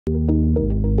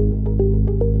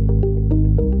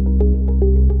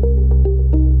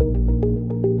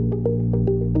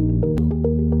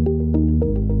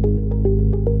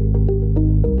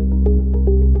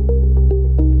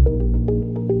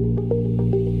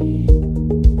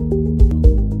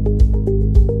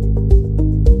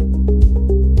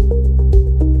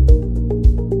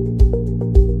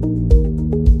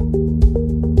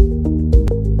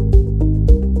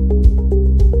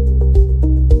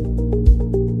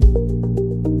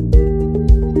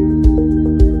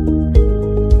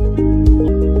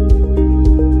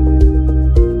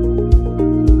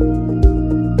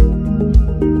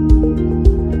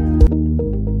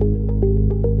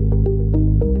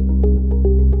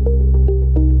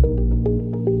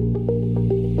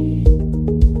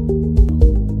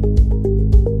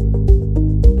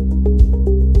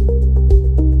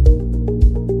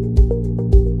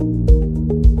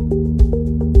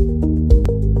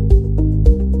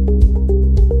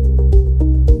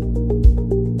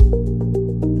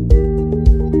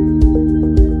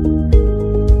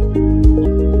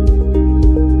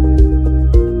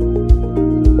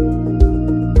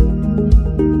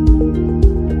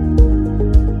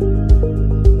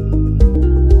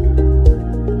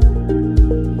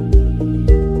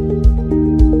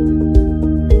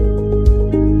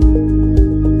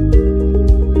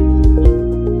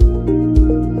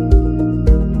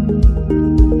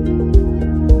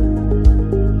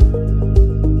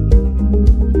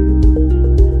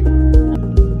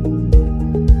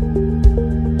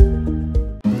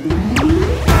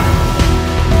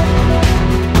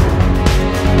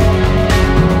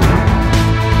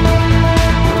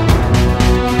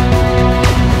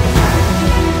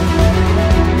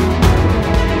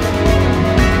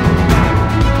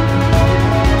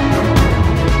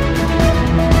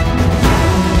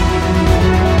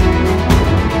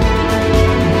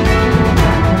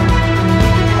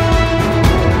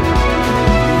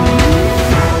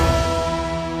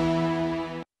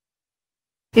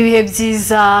Ibihe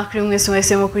byiza kuri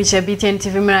mwese mukurikira BTN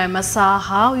TV muri aya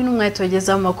masaha uyu numwe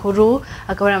tugeza amakuru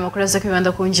akaba ari amakuru aza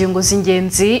kwibanda ku ngingo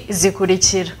z'ingenzi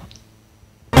zikurikira.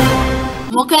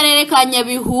 Mu karere ka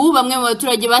Nyabihu bamwe mu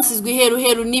baturage basizwe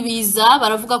iheruheru nibiza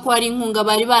baravuga ko hari inkunga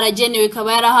bari baragenewe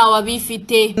kaba yarahawe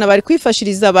abifite. Bari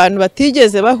kwifashiriza abantu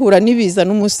batigeze bahura nibiza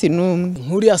n'umunsi numwe.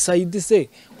 Nkuri ya Saidi se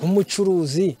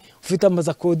umucuruzi ufite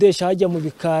amaza kodesha hajya mu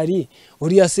bikari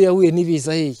uri ya se yahuye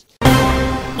nibiza hehe.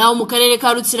 Naho mu karere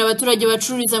ka Rutsira abaturage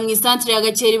bacururiza mu isantre ya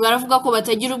Gakeri baravuga ko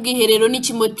batagira ubwiherero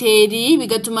n'ikimoteri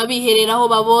bigatuma biherera aho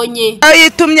babonye.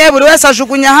 Yitumye buri wese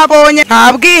ajugunya habonye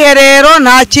nta bwiherero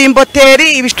nta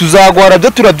kimboteri tuzagwara byo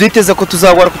turabyiteze ko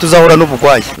tuzahura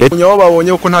n'ubugwayi. Nyawo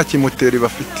babonye uko nta kimoteri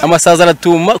bafite. Amasaza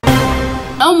aratuma.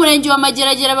 Naho umurenge wa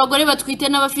Mageragere abagore batwite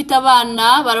n'abafite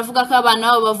abana baravuga ko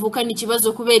abana babo bavukana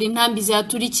ikibazo kubera intambi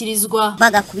ziyaturikirizwa.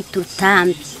 Bagakubita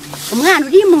urutambi umwana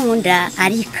uri mu nda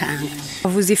arikanga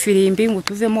avuze ifirimbi ngo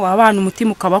tuvemo abana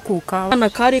umutima ukabakuka abana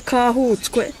kari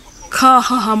kahutswe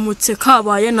kahahamutse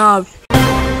kabaye nabi.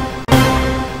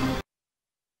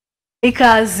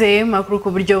 Ikaze makuru ku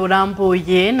buryo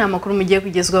burambuye na makuru mugiye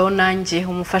kugezwaho nanjye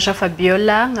umufasha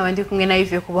Fabiola nkabandi kumwe na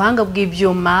Yves ku buhanga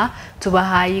bw'ibyuma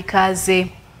tubahaye ikaze.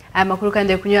 Aya makuru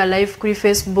kandi kunyura live kuri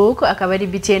Facebook akaba ari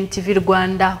BTN TV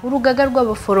Rwanda. Urugaga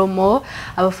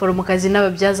abaforomokazi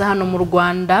n'ababyaza hano mu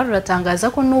Rwanda ruratangaza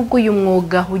ko nubwo uyu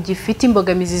mwuga ugifite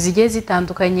imbogamizi zigiye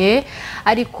zitandukanye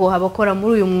ariko abakora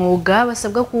muri uyu mwuga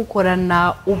basabwa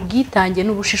kuwukorana ubwitange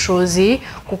n'ubushishozi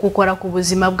kuko ukora ku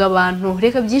buzima bw'abantu.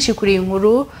 Reka byinshi kuri iyi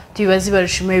nkuru tubibaze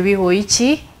barushimuye bihoye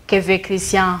iki Keve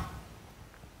Christian.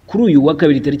 Kuri uyu wa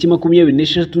kabiri tariki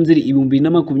 26 Nzeri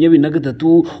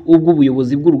 2023 ubwo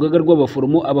ubuyobozi bw'urugaga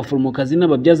abaforomokazi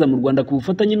n'ababyaza mu Rwanda ku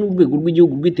bufatanye n'urwego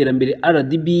rw'igihugu rw'iterambere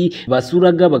RDB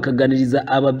basuraga bakaganiriza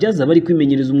ababyaza bari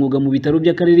kwimenyereza umwuga mu bitaro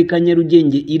by'akarere ka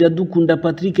Nyarugenge. Iradukunda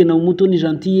Patrick na Umutoni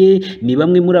Gentil ni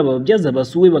bamwe muri aba babyaza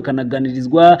basuwe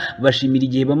bakanaganirizwa bashimira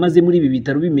igihe bamaze muri ibi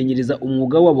bitaro bimenyereza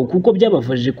umwuga wabo kuko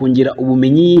byabafashije kongera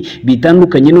ubumenyi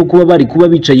bitandukanye no kuba bari kuba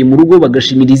bicaye mu rugo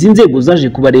bagashimira izi nzego zaje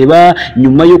kubareba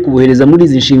nyuma yo kubohereza muri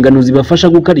izi nshingano zibafasha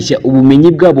gukarishya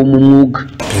ubumenyi bwabo mu mwuga.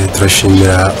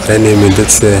 Turashimira RNM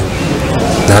ndetse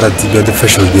na RDB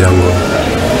badufasha kugira ngo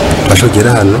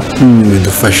bashogera hano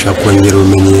bidufasha kongera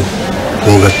ubumenyi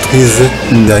mu gatwize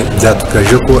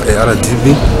byatukaje ko RDB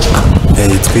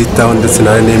twitaho ndetse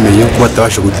na RNM yuko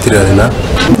batabasha gutirana.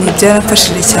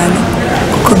 Byarafashije cyane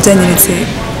kuko byanyeretse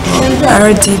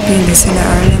RDB ndetse na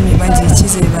RNM bangiye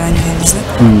icyizere baranyereza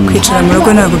kwicara mu rugo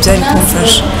ntabwo byari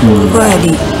kumfasha kuko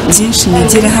hari byinshi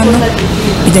nigira hano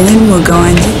bijyanye n'umwuga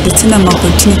wanjye ndetse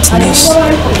n'ama-opportunity menshi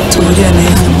tuhurira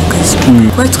nayo hano mu kazi.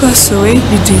 Kuba twasuwe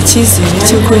biduha icyizere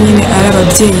cy'uko nyine ari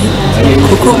ababyeyi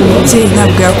kuko umubyeyi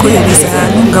ntabwo yakohereza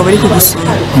ahantu ngo abari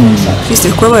kugusura twese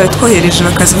kuba baratwohereje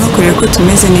bakaza bakorera ko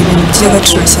tumeze n'ibintu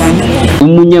by'agaciro cyane.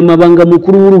 Umunyamabanga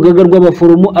mukuru w'urugaga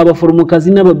abaforomokazi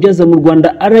n'ababyaza mu Rwanda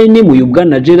RNM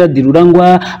Bwana Gerard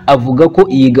Rurangwa avuga ko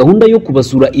iyi gahunda yo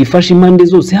kubasura ifasha impande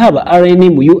zose haba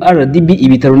RNM RDB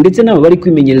ibitaro ndetse n'aba bari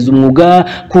kwimenyereza umwuga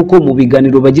kuko mu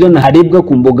biganiro bagirana harebwa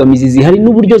ku mbogamizi zihari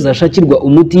n'uburyo zashakirwa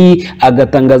umuti.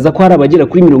 Agatangaza ko hari abagera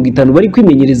kuri 50 bari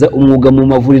kwimenyereza umwuga mu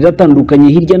mavuriro atandukanye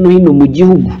hirya no hino mu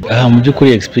gihugu. Mu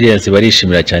by'ukuri experience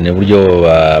barishimira cyane uburyo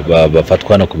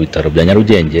bafatwa no ku bitaro bya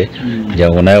Nyarugenge kugira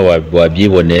ngo nawe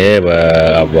wabyibone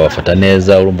bafata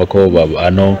neza. Urumva ko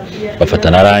hano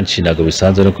bafata na ranch nago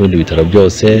bisanzwe no ku bindi bitaro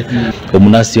byose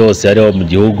umunasi yose ariho mu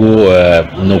gihugu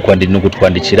no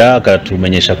kutwandikira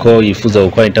akatumenyesha ko yifuza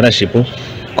gukora internship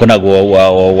ko nago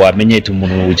wamenye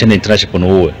umuntu ukeneye internship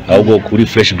n'uwe ahubwo kuri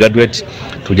fresh graduate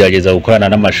tugerageza gukorana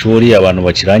n'amashuri abantu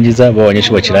bakirangiza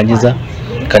babanyesha bakirangiza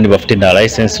kandi bafite na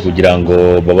license kugira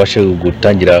ngo babashe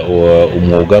gutangira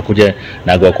umwuga kujya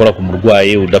nago bakora ku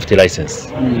murwayi udafite license.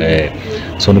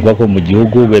 So nuko ko mu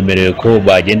gihugu bemerewe ko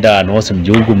bagenda ahantu hose mu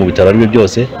gihugu mu bitaro ari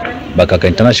byose bakaka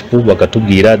internship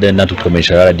bakatubwira natwe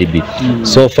tukomesha RDB.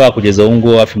 So far kugeza ubu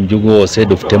ngo hafi mu gihugu hose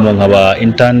dufitemo nk'aba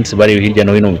interns bari hirya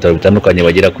no hino mu bitaro bitandukanye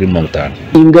bagera kuri 50.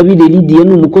 Ingabire Lydia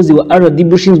ni umukozi wa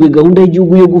RDB ushinzwe gahunda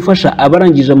y'igihugu yo gufasha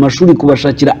abarangije amashuri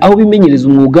kubashakira aho bimenyereza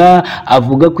umwuga.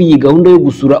 Avuga ko iyi gahunda yo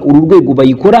gusura uru rwego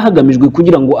bayikora hagamijwe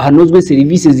kugira ngo hanozwe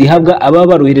serivisi zihabwa aba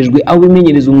baroherejwe aho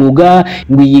bimenyereza umwuga.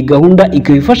 Ngo iyi gahunda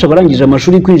ikabifasha abarangije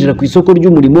amashuri kwinjira ku isoko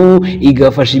ry'umurimo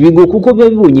igafasha ibigo kuko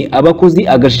babibonye abakozi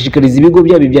agashishikariza ibigo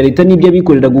byabo bya leta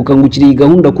n'iby'abikorera gukangukira iyi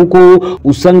gahunda kuko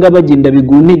usanga bagenda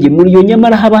biguntege muri yo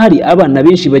nyamara haba hari abana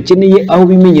benshi bakeneye aho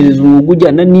bimenyereza umwuga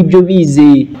ujyana n'ibyo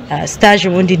bize. Stage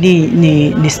ubundi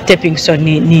ni stepping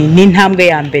stone ni intambwe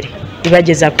ya mbere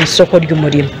ibageza ku isoko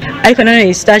ry'umurimo. Ariko nanone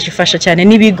iyi stage ifasha cyane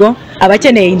n'ibigo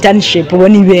abakeneye internship bo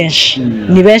ni benshi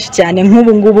cyane.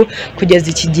 Nk'ubu ngubu kugeza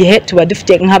iki gihe tuba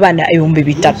dufite nk'abana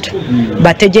 3,000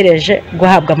 bategereje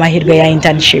guhabwa amahirwe ya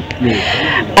internship.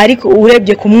 Ariko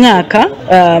urebye ku mwaka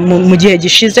mu gihe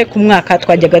gishize ku mwaka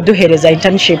twajyaga duhereza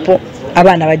internship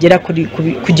abana bagera ku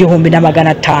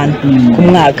 1,500 ku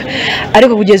mwaka.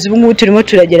 Ariko kugeza ubu ngubu turimo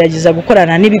turagerageza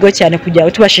gukorana n'ibigo cyane kugira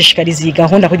ngo tubashishikarize iyi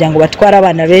gahunda kugira ngo batware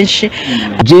abana benshi.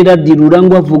 Gerard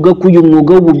Rurangwa avuga ko uyu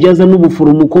mwuga w'ububyaza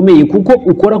n'ubuforomo ukomeye kuko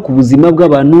ukora ku buzima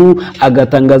bw'abantu,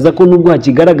 agatangaza ko nubwo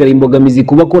hakigaragara imbogamizi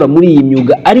ku bakora muri iyi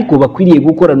myuga ariko bakwiriye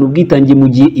gukorana ubwitange mu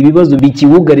gihe ibibazo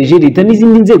bikibugarije leta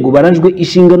n'izindi nzego barajwe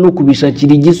ishinga no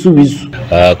kubishakira igisubizo.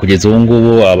 Kugeza ubu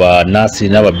ngubu abanasi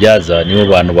n'ababyaza nibo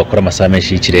bantu bakora amasaha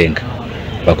menshi y'ikirenga,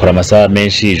 bakora amasaha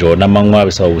menshi ijoro n'amanywa,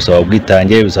 bisaba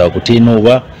ubwitange, bisaba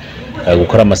kutinuba,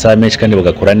 gukora amasaha menshi kandi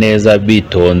bagakora neza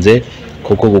bitonze,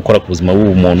 kuko gukora ku buzima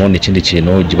bw'umuntu ni ikindi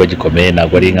kintu kiba gikomeye,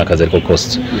 ntabwo ari nk'akazi ariko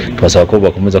kose. Tubasaba ko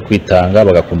bakomeza kwitanga,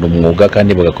 bagakunda umwuga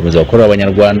kandi bagakomeza gukorera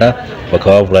abanyarwanda,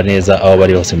 bakabavura neza aho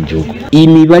bari hose mu gihugu.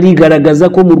 Imibare igaragaza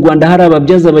ko mu Rwanda hari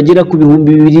ababyaza bagera ku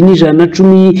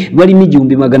 2,110 barimo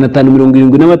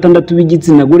 1,576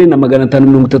 b'igitsina gore na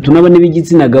 534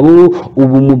 b'igitsina gabo.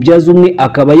 Ubu umubyaza umwe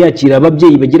akaba yakira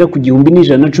ababyeyi bagera ku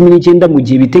 1,119 mu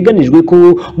gihe biteganijwe ko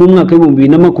mu mwaka wa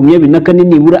 2024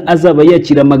 nibura azaba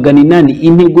yakira 800.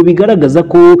 Intego bigaragaza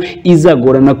ko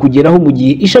izagorana kugeraho mu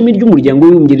gihe ishami ry'umuryango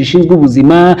w'Abibumbye rishinzwe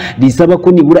ubuzima risaba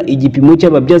ko nibura igipimo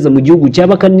cy'ababyaza mu gihugu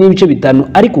cyaba 4.5,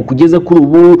 ariko kugeza kuri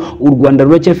ubu u Rwanda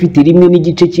ruracyafite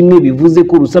 1.1, bivuze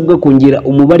ko rusabwa kongera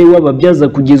umubare w'ababyaza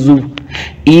kugeza ubu.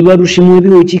 Ibarushimwe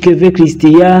Bihoki Keve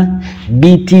Christian,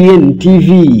 BTN TV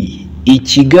i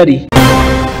Kigali.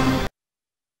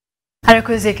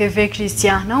 Harakoze Keve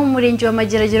Christian. Naho umurenge wa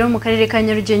Mageragere mu karere ka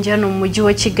Nyarugenge hano mu mujyi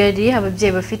wa Kigali,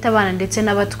 ababyeyi bafite abana ndetse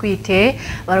n'abatwite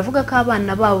baravuga ko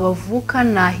abana babo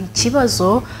bavukana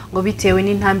ikibazo ngo bitewe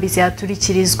n'intambi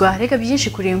ziyaturikirizwa. Reka byinshi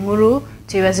kuri inkuru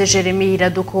tubibaze Jeremy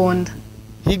Iradukunda.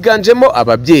 Higanjemo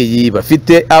ababyeyi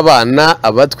bafite abana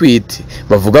abatwite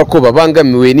bavuga ko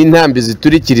babangamiwe n'intambi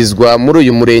ziturikirizwa muri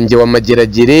uyu murenge wa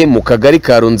Mageragere mu kagari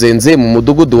ka Runzenze mu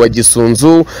mudugudu wa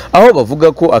Gisunzu, aho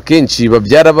bavuga ko akenshi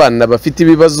babyara abana bafite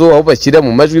ibibazo, aho bashyira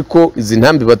mu majwi ko izi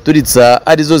ntambi baturitsa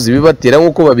arizo zibibatera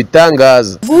nk'uko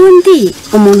babitangaza. Bundi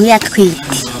umuntu yatwite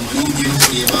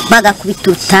bagakubita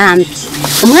urutambi,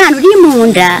 umwana uri mu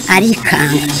nda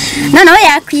arikanga, noneho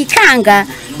yakwikanga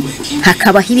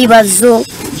hakabaho ibibazo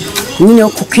nyine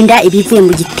kuko inda ibivuye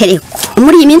mu gitereko.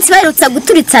 Muri iyi minsi baherutse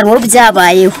guturitsa rwo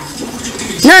byabayeho,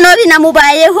 noneho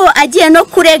binamubayeho agiye no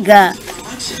kurega,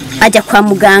 ajya kwa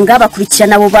muganga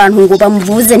bakurikirana abo bantu ngo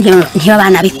bamuvuze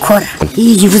ntibabana bikora.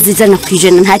 Yivuze ijana ku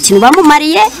ijana nta kintu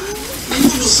bamumariye,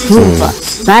 numva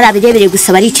barabirebere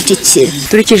gusa baricicikira.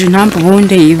 Turikije intambi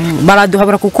ubundi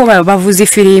baraduhabura kuko bavuze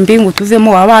ifirimbi ngo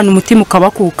tuvemo abana umutima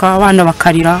ukabakuka, abana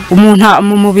bakarira, umuntu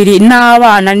mu mubiri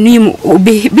n'abana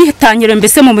bitangira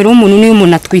mbese mu mubiri w'umuntu niyo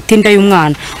umuntu atwite inda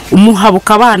y'umwana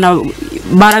umuhabuka, abana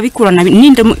barabikurana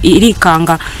ninde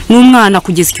irikanga n'umwana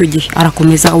kugeza icyo gihe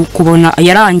arakomeza ukubona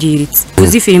yarangiritse.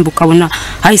 Uzifirimbi ukabona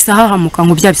ahise hahamuka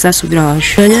ngo bya bisasubira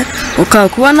haje.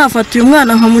 Ukakuba nafata uyu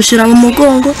mwana nkamushyira mu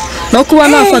mugongo, no kuba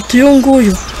nafata uyu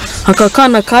nguyu aka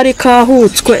kana kari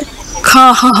kahutswe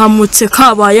kahahamutse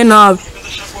kabaye nabi,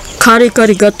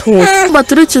 kari gatoya.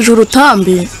 Baturikije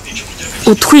urutambi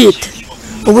utwite,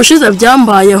 ubushize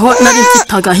byambayeho nari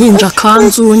mfite agahinja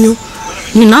kanzunyu,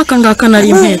 ni naka ngaka nari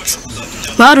impetse,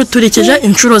 baruturikije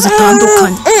inshuro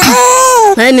zitandukanye.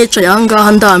 Nari nicaye aha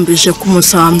ngaha ndambije ku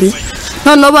musambi,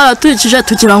 noneho baraturikije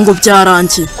tugira ngo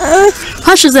byarangiye.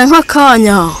 Hashize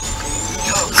nk'akanya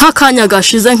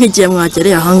gashize nk'igihe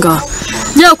mwagereye aha ngaha,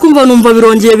 ngiye kumva numva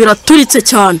birongeye biraturitse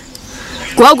cyane.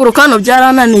 Guhaguruka hano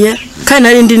byarananiye kandi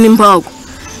narindi n'imbago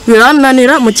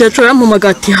birananira. Mukecuru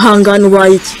yampamagaye ati hangana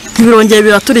ubaye iki, birongeye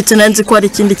biraturitse, nanzi ko hari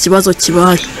ikindi kibazo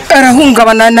kibaye.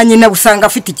 Arahungabana na nyina usanga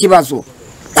afite ikibazo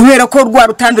kubera ko rwa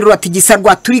rutambi ruratigisa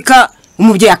rwaturika,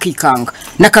 umubyeyi akikanga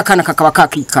n'akakana kakaba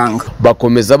kakikanga.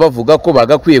 Bakomeza bavuga ko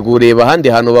bagakwiye kureba ahandi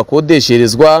hantu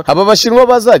bakodesherezwa aba bashinwa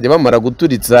bazajya bamara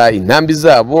guturitsa intambi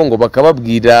zabo ngo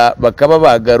bakababwira bakaba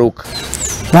bagaruka.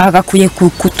 Bagakwiye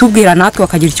kutubwira natwe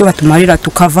bakagira icyo batumarira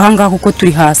tukava aha ngaha kuko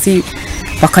turi hasi,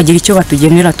 bakagira icyo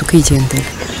batugenera tukigendera.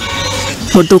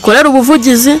 Mudukorera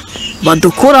ubuvugizi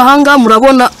badukura aha ngaha,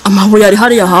 murabona amabuye ari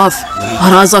hariya hafi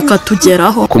araza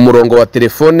akatugeraho. Ku murongo wa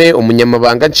telefone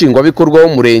umunyamabanga nshingwabikorwa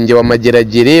w'umurenge wa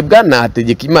Mageragere Bwana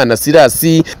Hategekimana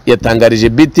Sirasi yatangarije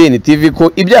BTN TV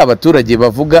ko ibyo abaturage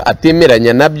bavuga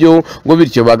atemeranya nabyo, ngo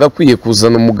bityo bagakwiye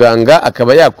kuzana umuganga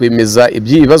akaba yakwemeza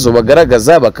iby'ibibazo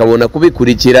bagaragaza bakabona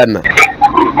kubikurikirana.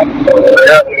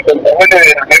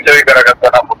 ibyo bigaragazwa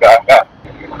na muganga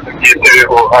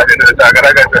byitiriwe ibintu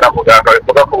bitagaragajwe na muganga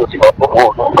bivuga ku buzima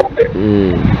bw'umuntu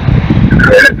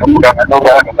muganga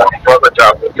n'umwana ikibazo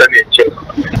cyavutse n'iki.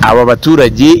 Aba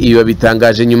baturage ibi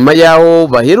babitangaje nyuma yaho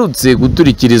baherutse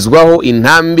guturikirizwaho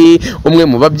intambi umwe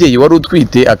mu babyeyi wari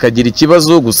utwite akagira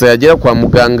ikibazo gusa yagera kwa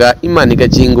muganga Imana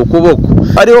igakinga ukuboko,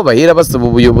 ariho bahera basaba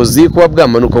ubuyobozi kuba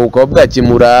bwamanuka bukaba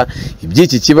bwakemura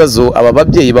iby'iki kibazo aba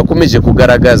babyeyi bakomeje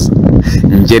kugaragaza.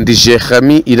 Ngendije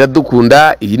Khami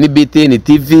Iradukunda, iyi ni BTN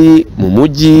TV mu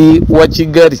mujyi wa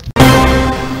Kigali.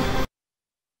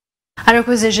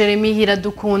 Arakoze Jeremy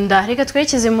Iradukunda. Reka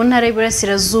twerekeze mu ntara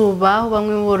y'Iburasirazuba aho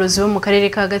bamwe mu borozi bo mu karere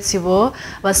ka Gatsibo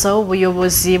basaba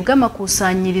ubuyobozi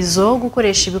bw'amakusanyirizo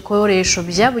gukoresha ibikoresho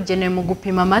byabugenewe mu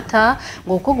gupima amata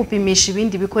ngo uko gupimisha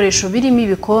ibindi bikoresho birimo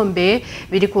ibikombe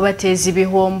biri kubateza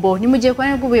ibihombo. Ni mu gihe kwa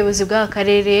n'ubuyobozi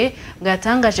bw'akarere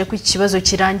bwatangaje ko ikibazo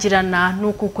kirangirana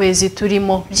n'uko kwezi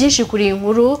turimo. Byinshi kuri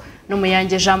inkuru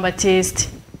n'umuyange Jean Baptiste.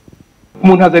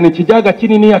 Umuntu azana ikijaga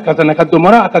kinini akazana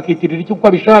akadomora akakitirira icyo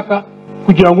abishaka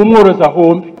kugira ngo umworozi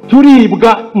ahombe.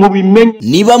 Turibwa mu bimenye.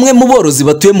 Ni bamwe mu borozi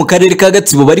batuye mu karere ka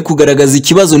Gatsibo bari kugaragaza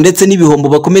ikibazo ndetse n'ibihombo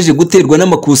bakomeje guterwa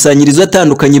n'amakusanyirizo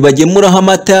atandukanye bagemuraho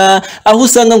amata, aho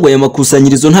usanga ngo aya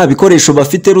makusanyirizo nta bikoresho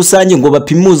bafite rusange ngo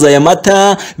bapimuza aya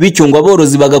mata, bityo ngo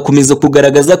aborozi bagakomeza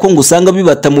kugaragaza ko ngo usanga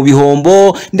bibata mu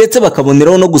bihombo ndetse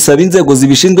bakaboneraho no gusaba inzego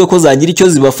zibishinzwe ko zagira icyo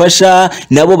zibafasha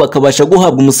nabo bakabasha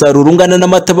guhabwa umusaruro ungana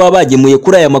n'amata baba bagemuye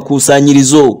kuri aya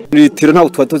makusanyirizo. Litiro ntabwo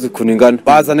tuba tuzi ukuntu ingana,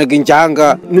 bazanaga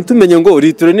injanga ntitumenye ngo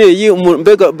litiro iyi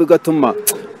mbega bigatuma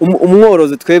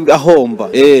umworozi twebwe ahomba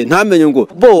ntamenye ngo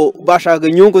bo bashaka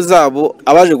inyungu zabo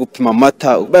abaje gupima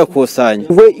amata bayakusanya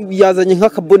we yazanye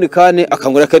nk'akabuni kane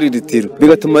akangura kari litiro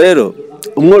bigatuma rero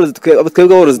umworozi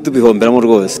twebwe aborozi tubihomberamo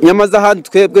rwose. Nyamaza ahandi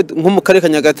twebwe nko mu karere ka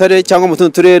Nyagatare cyangwa mu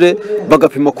tundi turere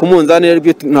bagapima ku munzani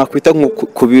aribyo nakwita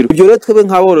ku biro. Ibyo rero twebwe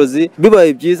nk'aborozi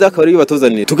bibaye byiza akaba ari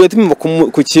batuzanira tugahita tupima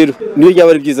ku kiro niyo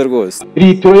byaba ari byiza rwose.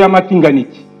 Litiro y'amata ingana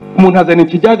iki? Umuntu azana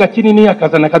ikijaga kinini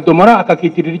akazana akadomora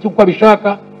akakitirira icyo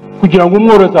abishaka kugira ngo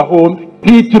umworozi ahombe.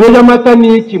 Litiro y'amata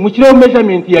ni iki? Mukireho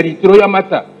measurement ya litiro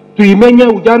y'amata tuyimenye,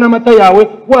 ujyana amata yawe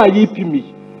wayipimiye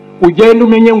ugenda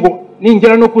umenye ngo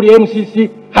ningera no kuri MCC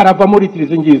haravamo litiro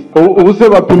izi ngizi. Ubu se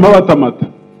bapima batamata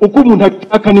uko umuntu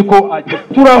ashaka niko ajya.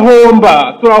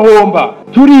 Turahomba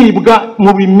turibwa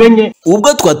mu bimenye.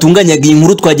 Ubwo twatunganyaga iyi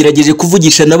nkuru twagerageje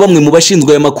kuvugisha na bamwe mu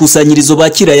bashinzwe aya makusanyirizo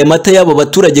bakira aya mata y'aba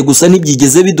baturage gusa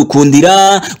ntibyigeze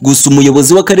bidukundira. Gusa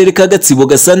umuyobozi w'akarere ka Gatsibo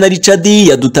Gasana Richard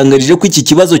yadutangarije ko iki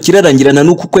kibazo kirarangirana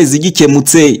n'uko kwezi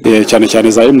gikemutse. Cyane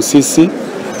cyane za MCC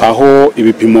aho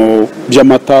ibipimo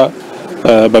by'amata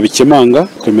babikemanga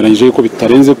twemeranyije yuko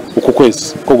bitarenze uko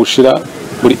kwezi ko gushira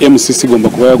buri MCC igomba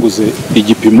kuba yaguze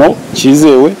igipimo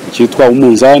cyizewe cyitwa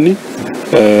umunzani,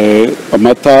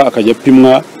 amata akajya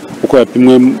apimwa uko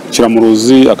yapimwe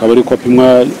Kiramuruzi, akaba ari ko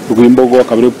apimwa Rwimbogo,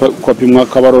 akaba ari ko apimwa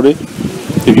Kabarore.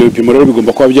 Ibyo bipimo rero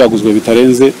bigomba kuba byaguzwe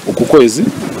bitarenze uku kwezi,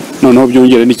 noneho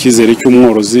byongere n'icyizere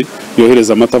cy'umworozi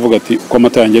yohereza amata avuga ati ko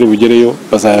amata yanjye ari bugereyo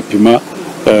bazayapima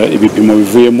ibipimo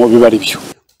bivuyemo biba ari byo.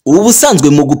 Ubusanzwe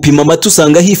mu gupima amata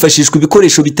usanga hifashishwa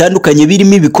ibikoresho bitandukanye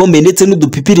birimo ibikombe ndetse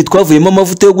n'udupipiri twavuyemo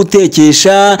amavuta yo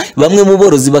gutekesha. Bamwe mu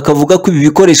borozi bakavuga ko ibi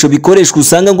bikoresho bikoreshwa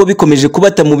usanga ngo bikomeje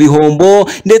kubata mu bihombo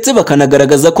ndetse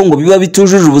bakanagaragaza ko ngo biba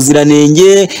bitujuje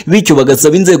ubuziranenge, bityo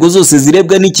bagasaba inzego zose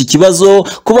zirebwa n'iki kibazo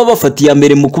kuba bafatiye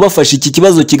mbere mu kubafasha iki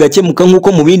kibazo kigakemuka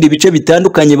nk'uko mu bindi bice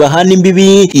bitandukanye bahana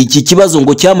imbibi iki kibazo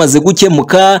ngo cyamaze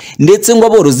gukemuka ndetse ngo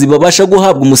aborozi babasha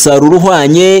guhabwa umusaruro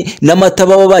uhwanye n'amata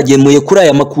baba bagemuye kuri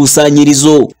aya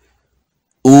makusanyirizo.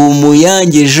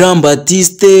 Umuyange Jean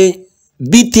Baptiste,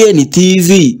 BTN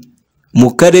TV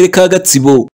mu karere ka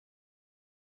Gatsibo.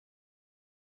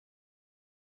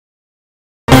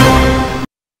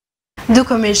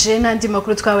 Dukomeje n'andi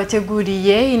makuru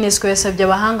twabateguriye. UNESCO yasabye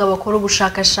abahanga bakora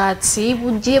ubushakashatsi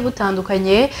bugiye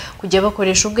butandukanye kujya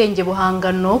bakoresha ubwenge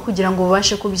buhangano kugira ngo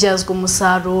babashe kubyazwa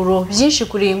umusaruro. Byinshi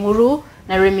kuri inkuru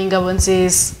na Remy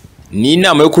Ngabonziza. Ni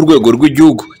inama yo ku rwego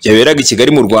rw'igihugu yaberaga i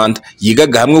Kigali mu Rwanda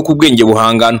yigaga hamwe ku bwenge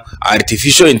buhangano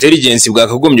artificial intelligence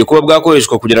bwakagombye kuba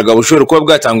bwakoreshwa kugira ngo bushobore kuba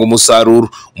bwatanga umusaruro.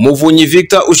 Umuvunyi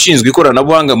Victor ushinzwe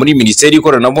ikoranabuhanga muri Minisiteri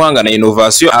y'Ikoranabuhanga na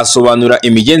Innovation asobanura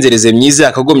imigenzereze myiza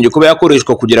yakagombye kuba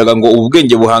yakoreshwa kugira ngo ubu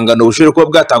bwenge buhangano bushobore kuba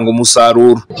bwatanga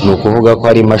umusaruro. Ni ukuvuga ko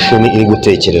hari imashini iri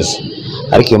gutekereza,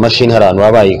 ariko iyo mashini hari abantu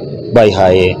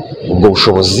bayihaye ubwo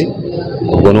bushobozi.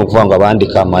 Ubwo ni ukuvuga ngo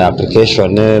abandika ama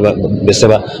application mbese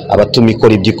abatuma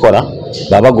ikora ibyo ikora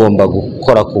baba bagomba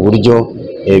gukora ku buryo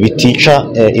bitica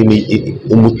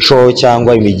umuco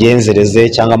cyangwa imigenzereze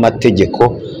cyangwa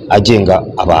amategeko agenga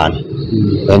abantu.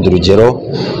 Wenda urugero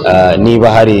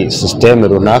niba hari systeme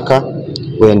runaka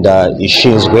wenda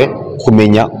ishinzwe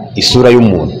kumenya isura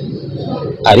y'umuntu,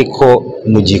 ariko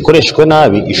mu gihe ikoreshwe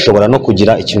nabi ishobora no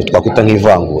kugira ikintu twakwita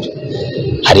nk'ivangura.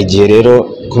 Hari igihe rero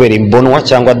kubera imbonwa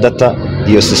cyangwa data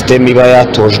iyo sisiteme iba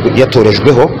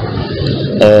yatorejweho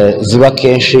ziba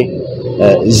kenshi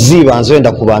zibanze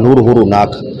wenda ku bantu b'uruhu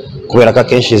runaka, kubera ko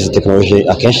akenshi izi tekinoloji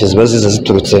akenshi ziba ziza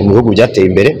ziturutse mu bihugu byateye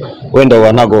imbere, wenda abo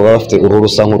ntabwo baba bafite uruhu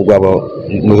rusa nk'urwabo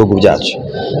mu bihugu byacu.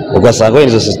 Ugasanga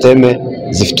wenda izo sisiteme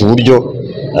zifite uburyo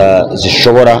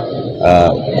zishobora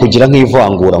kugira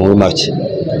nk'ivangura muri make,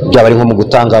 byaba ari nko mu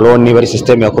gutanga loan niba ari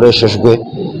sisiteme yakoreshejwe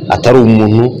atari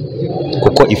umuntu,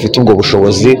 kuko ifite ubwo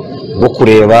bushobozi bwo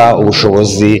kureba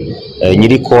ubushobozi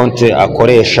nyiri konti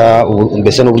akoresha,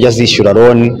 mbese n'uburyo azishyura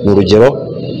loan mu rugero,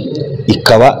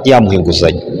 ikaba yamuha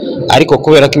inguzanyo. Ariko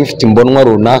kubera ko ifite imbonwa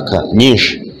runaka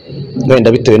nyinshi,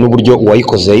 wenda bitewe n'uburyo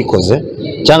uwayikoze yayikoze,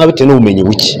 cyangwa bitewe n'ubumenyi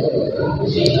buke,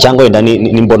 cyangwa wenda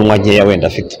n'imbonwa nkeya wenda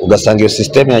afite, ugasanga iyo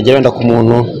sisiteme yagiye wenda ku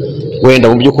muntu wenda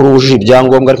mu by'ukuri wujuje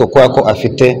ibyangombwa, ariko kubera ko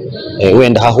afite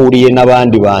wenda hahuriye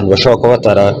n'abandi bantu bashobora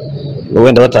kuba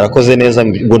wenda batarakoze neza,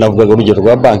 ngo navugaga urugero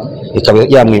rwa banki, ikaba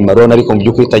yamwima loan ariko mu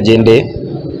by'ukuri itagendeye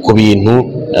ku bintu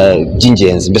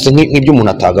by'ingenzi, mbese nk'ibyo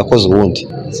umuntu atagakoze ubundi.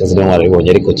 Sinzi niba mwarabibonye,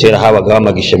 ariko kera habagaho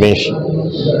amagishe menshi,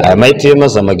 aya mayitire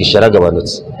maze amagishe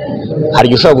yaragabanutse. Hari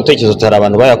igihe ushobora gutekereza utari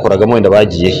abantu bayakoragamo wenda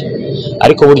bagiye,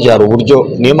 ariko burya hari uburyo,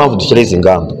 niyo mpamvu dushyiraho izi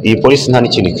ngamba. Iyi polisi nta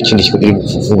n'ikindi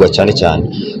kivugwa cyane cyane,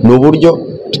 ni uburyo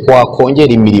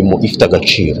twakongera imirimo ifite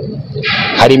agaciro.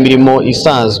 Hari imirimo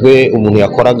isanzwe umuntu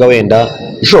yakoraga wenda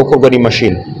ishobora gukorwa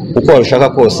n'imashini, uko wabishaka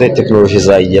kose tekinoloji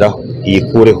zayigeraho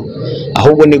iyikureho.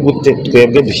 Ahubwo ni gute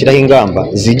twebwe dushyiraho ingamba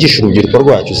zigisha urubyiruko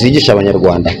rwacu, zigisha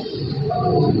abanyarwanda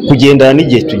kugendana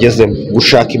n'igihe tugezemo,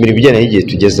 gushaka imirimo ijyanye n'igihe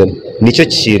tugezemo. Nicyo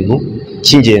kintu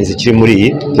cy'ingenzi kiri muri iyi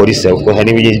polisi. Hari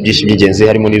n'ibindi byinshi by'ingenzi,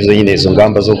 harimo n'izo nyine izo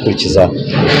ngamba zo gukurikiza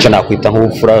icyo nakwita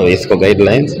nk'ubupfura, ethical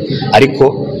guidelines, ariko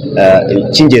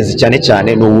cy'ingenzi cyane cyane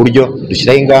ni uburyo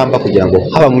dushyiraho ingamba kugira ngo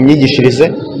haba mu myigishirize,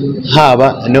 haba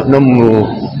no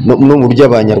mu buryo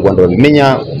abanyarwanda babimenya,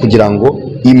 kugira ngo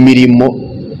imirimo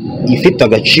ifite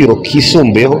agaciro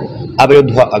kisumbuyeho abe yo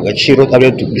duha agaciro, abe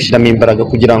yo dushyiramo imbaraga,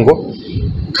 kugira ngo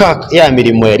ya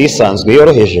mirimo yari isanzwe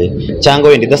yoroheje cyangwa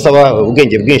wenda idasaba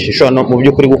ubwenge bwinshi ishobora mu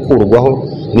by'ukuri gukurwaho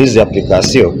n'izi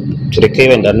application, tureke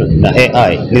wenda na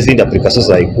AI n'izindi application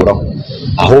zayikuraho,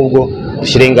 ahubwo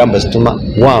dushyire ingamba zituma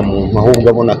wa muntu ahubwo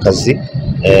abona akazi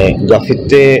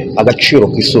gafite agaciro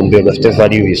kisumbuye, gafite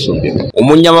value yisumbuye.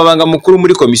 Umunyamabanga mukuru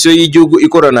muri komisiyo y'igihugu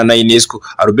ikorana na UNESCO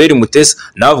Albert Mutesa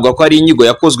nawe avuga ko hari inyigo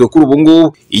yakozwe kuri ubu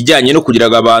ngubu ijyanye no kugira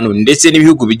abantu ndetse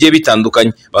n'ibihugu bigiye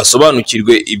bitandukanye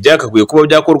basobanukirwe ibyakaguye kuba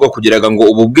byakorwa kugira ngo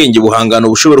ubu bwenge buhangano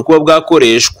bushobora kuba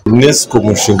bwakoreshwa. UNESCO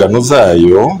mu nshingano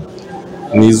zayo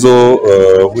nizo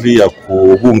buriya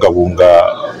kubungabunga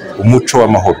umuco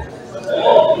w'amahoro.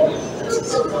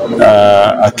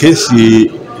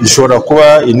 Akenshi ishobora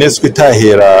kuba UNESCO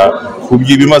itahera ku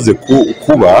byo bimaze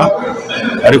kuba,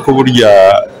 ariko burya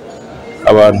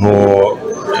abantu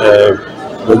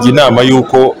bajya inama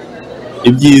y'uko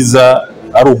ibyiza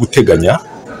ari uguteganya,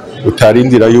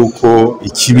 utarindira y'uko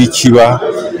ikibi kiba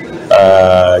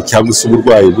cyangwa se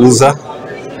uburwayi buza,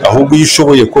 ahubwo iyo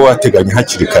ushoboye kuba wateganya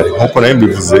hakiri kare. Nk'uko nayo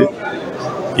mbivuze,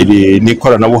 iri ni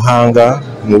ikoranabuhanga,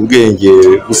 ni ubwenge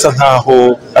busa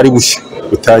nk'aho ari bushya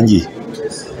butangiye.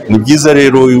 Ni byiza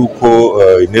rero yuko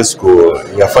UNESCO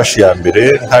yafashe ya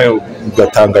mbere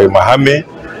igatanga ayo mahame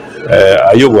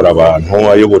ayobora abantu,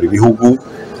 ayobora ibihugu.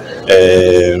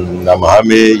 Ni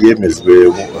amahame yemejwe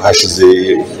hashize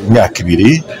imyaka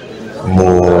 2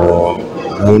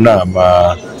 mu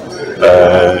nama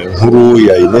nkuru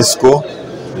ya UNESCO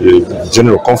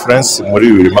General Conference muri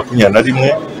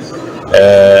 2021,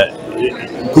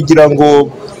 kugira ngo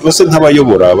bose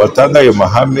nk'abayobora batanga ayo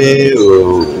mahame,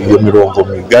 iyo mirongo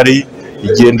migari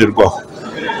igenderwaho,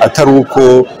 atari uko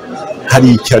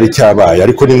hari icyari cyabaye,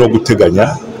 ariko ni no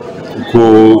guteganya, kuko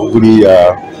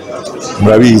buriya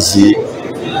murabizi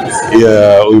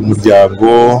uyu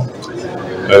muryango,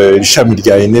 ishami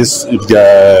rya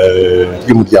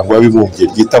ry'umuryango w'abibumbye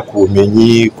ryita ku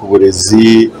bumenyi, ku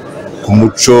burezi, ku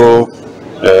muco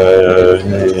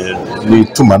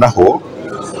n'itumanaho,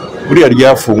 buriya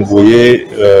ryafunguye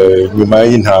nyuma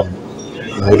y'intambara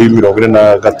muri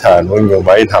 1945,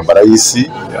 nyuma y'intambara y'isi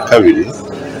ya kabiri.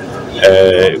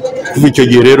 Kuva icyo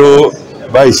gihe rero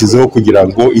bayishyizeho kugira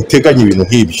ngo iteganye ibintu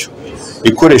nk'ibyo,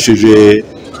 ikoresheje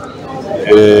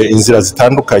inzira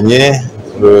zitandukanye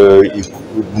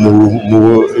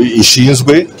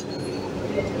ishinzwe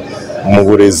mu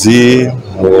burezi,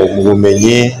 mu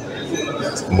bumenyi,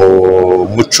 mu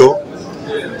muco,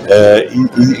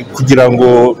 kugira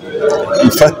ngo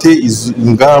ifate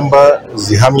ingamba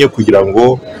zihamye kugira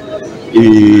ngo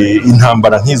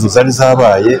intambara nk'izo zari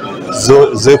zabaye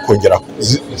zo kongera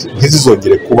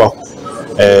ntizizongere kubaho.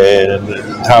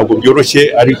 Ntabwo byoroshye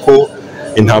ariko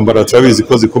intambara turabizi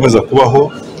ko zikomeza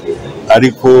kubaho,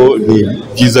 ariko ni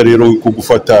byiza rero ko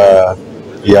gufata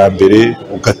iya mbere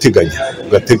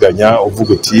ugateganya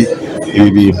uvuga uti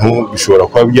ibi bintu bishobora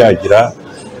kuba byagira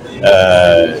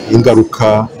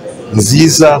ingaruka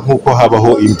nziza nk'uko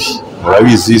habaho imbi.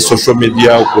 Murabizi social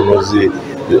media ukuntu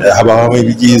habaho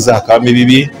ibyiza hakabamo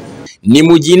ibibi. Ni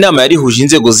mu gihe inama yarihuje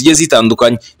inzego zigiye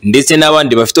zitandukanye ndetse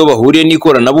n'abandi bafite aho bahuriye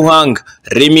n'ikoranabuhanga.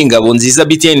 Remy Ngabonziza,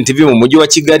 BTN TV mu mujyi wa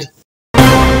Kigali.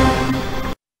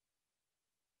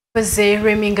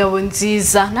 Remy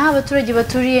Ngabonziza naho abaturage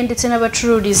baturiye ndetse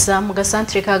n'abacururiza mu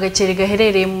gasantere ka Gakeri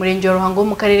gaherereye mu murenge wa Ruhango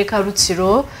mu karere ka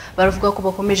Rutsiro baravuga ko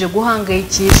bakomeje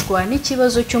guhangayikishwa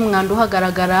n'ikibazo cy'umwanda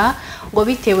uhagaragara ngo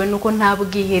bitewe nuko nta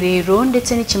bwiherero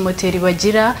ndetse n'ikimoteri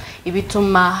bagira,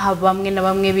 ibituma bamwe na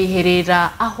bamwe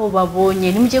biherera aho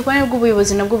babonye. Ntimugiye kubona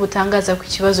ubuyobozi nabwo butangaza ku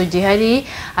kibazo gihari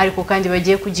ariko kandi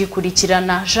bagiye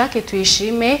kugikurikirana. Jacques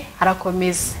Tuyishime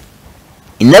arakomeza.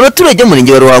 N'abaturage mu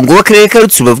murenge wa Ruhango w'akarere ka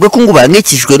Rutsiro bavuga ko ngo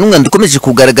bahangayikishijwe n'umwanda ukomeje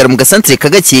kugaragara mu gasantere ka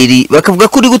Gakeri, bakavuga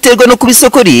ko uri guterwa no kuba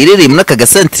isoko riherereye muri aka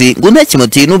gasantere ngo nta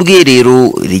kimoteri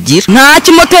n'ubwiherero rigira. Nta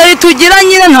kimoteri tugira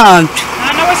nyine ntabyo,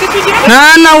 nta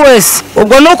na wese.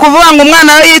 Ubwo ni ukuvuga ngo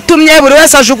umwana yitumye buri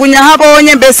wese ajugunya aho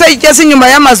abonye, mbese igeze inyuma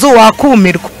y'amazu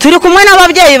wakumirwa. Turi kumwe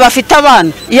n'ababyeyi bafite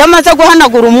abana, iyo amaze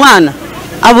guhanagura umwana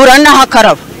abura n'aho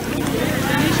akaraba.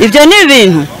 Ibyo ni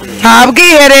ibintu nta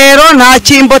bwiherero, nta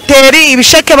kimboteri,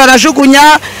 ibisheke barajugunya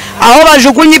aho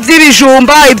bajugunya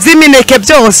iby'ibijumba, iby'imineke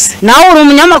byose. Nawe uri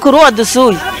umunyamakuru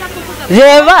wadusuye,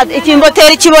 reba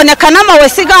ikimboteri kiboneka n'amawe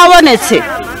sigabonetse.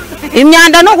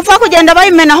 Imyanda no gupfa kugenda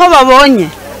bayimena aho babonye,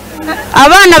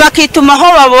 abana bakituma aho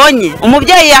babonye.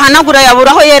 Umubyeyi yahanagura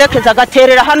yabura aho yerekeza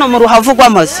agaterera hano mu ruhavu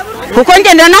rw'amazu, kuko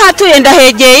ngenda n'ahatuye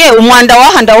ndahegeye umwanda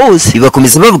wahanda wuzi.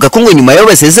 Bakomeza bavuga ko ngo nyuma y'aho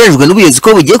basezerejwe n'ubuyobozi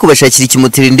ko bugiye kubashakira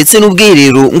ikimoteri ndetse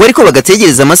n'ubwiherero ngo ariko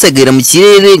bagategereza amasagara mu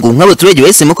kirere ngo nk'abaturage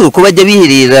bahisemo ko bajya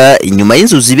biherera inyuma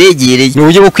y'inzu zibegereye. Ni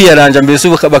uburyo bwo kwiyaranja mbese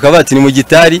bakaba bati ni mu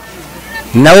gitari,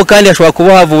 naho kandi hashobora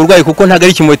kuba hava uburwayi kuko ntabwo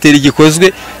ari ikimoteri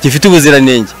gikozwe gifite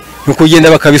ubuziranenge. Ni ukugenda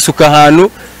bakabisuka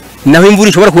ahantu naho imvura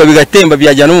ishobora kuba bigatemba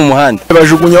byajyana mu muhanda.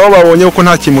 Bajugunya aho babonye ko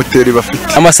nta kimoteri bafite.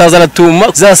 Amasaza aratuma,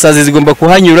 zasaze zigomba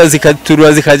kuhanyura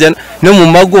zikaturura zikajya no mu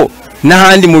mago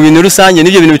n'ahandi mu bintu rusange,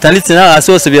 n'ibyo bintu bitanditse n'aha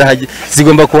hasi hose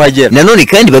zigomba kuhagera. Nanone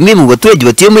kandi bamwe mu baturage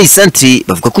batuye muri santere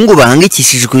bavuga ko ngo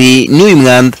bahangayikishijwe n'uyu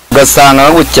mwanda. Ugasanga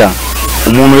gutya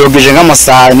umuntu yogeje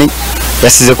nk'amasahani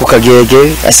yasize ku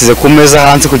kagege, yasize ku meza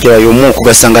hanze kugira yumuke,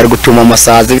 ugasanga ari gutuma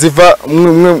amasazi ziva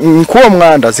kuwo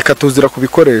mwanda zikatuzira ku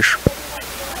bikoresho.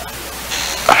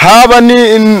 Haba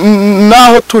ni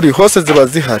naho turi hose ziba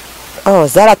zihari.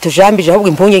 Zaratujambije ahubwo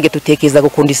impungenge tutekeza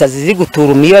gukunda isazi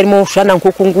ziguturuma iyo arimo ushana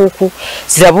nkuko nguku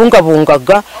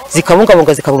zirabungabungaga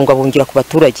zikabungabungira ku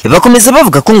baturage. Bakomeza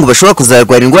bavuga ko ngo bashobora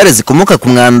kuzarwara indwara zikomoka ku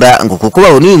mwanda ngo kuko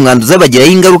babona uyu mwanda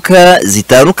uzabagiraho ingaruka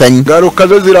zitandukanye. Ingaruka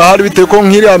zo zirahari bitewe ko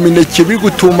nk'iriya mineke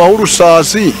bigutumaho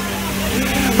urusazi,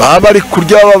 baba bari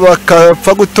kurya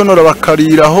bakapfa gutonora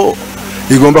bakariraho,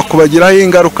 igomba kubagiraho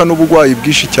ingaruka n'ubugwayi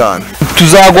bwinshi cyane.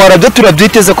 Tuzagwara byo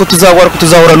turabyiteze ko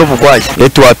tuzahura n'ubugwayi.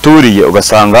 Waturiye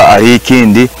ugasanga ari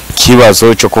ikindi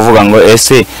kibazo cyo kuvuga ngo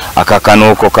ese aka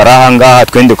kanuko karaha ngaha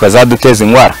twende kazaduteza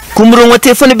ingwara. Ku murongo wa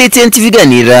telefone BTN TV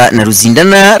iganira na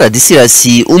Ruzindana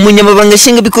Radisirasi, umunyamabanga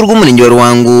nshingwabikorwa w'umurenge wa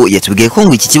Ruhango, yatubwiye ko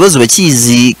ngo iki kibazo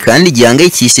bakizi kandi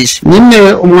gihangayikishije.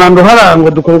 Nyine umwanda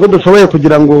uharangwa dukora uko dushoboye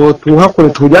kugira ngo tuhakore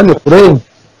tujyane kure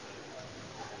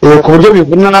ku buryo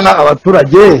bivuna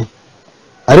abaturage,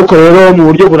 ariko rero mu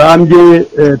buryo burambye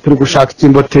turi gushaka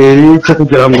ikimboteri cyo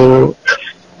kugira ngo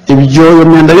ibyo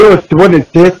myanda yose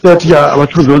ibonetse tujya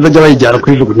abacuruzi bazajya bayijyana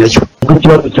kuyijugunyayo. Kuko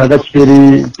ikibazo cya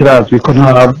Gakeri kirazwi ko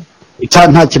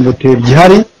nta kimboteri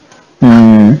gihari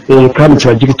kandi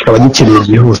kikaba gikeneye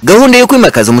byihuse. Gahunda yo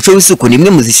kwimakaza umuco w'isuku ni imwe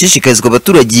mu zishishikarizwa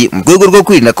abaturage mu rwego rwo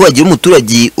kwirinda ko hagira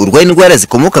umuturage urwaye indwara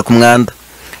zikomoka ku mwanda.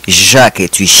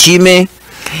 Jacques Tuyishime,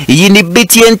 iyi ni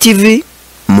BTN TV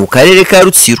mu karere ka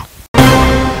Rutsiro.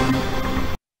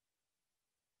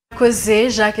 Koze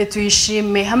Jacques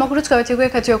Tuyishime. Amakuru twabateguye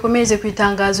ka tuyakomereze ku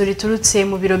itangazo riturutse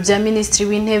mu biro bya Minisitiri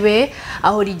w'Intebe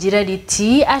aho rigira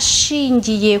riti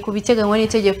ashingiye ku biteganywa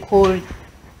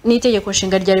n'itegeko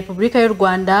nshinga rya Repubulika y'u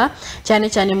Rwanda cyane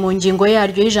cyane mu ngingo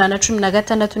yaryo y'116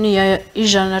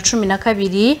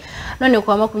 n'112 none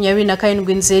kuwa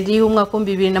 27 Nzeri umwaka wa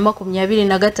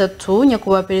 2023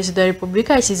 nyakubahwa Perezida wa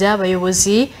Repubulika yashyizeho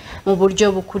abayobozi mu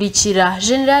buryo bukurikira.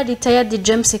 General Retired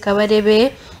James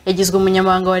Kabarebe yagizwe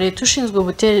umunyamabanga wa leta ushinzwe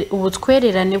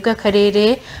ubutwererane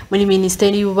bw'akarere muri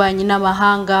Minisiteri y'Ububanyi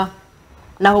n'Amahanga.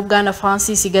 naho bwana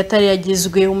Francis Gatare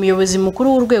yagizwe umuyobozi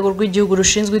mukuru w'urwego rw'igihugu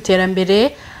rushinzwe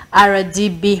iterambere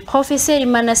RDB. Professeur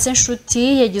Manase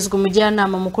Nshuti yagizwe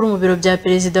umujyanama mukuru mu biro bya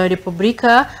Perezida wa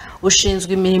Repubulika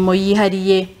ushinzwe imirimo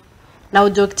yihariye. Naho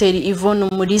Dr Yvonne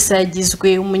Umulisa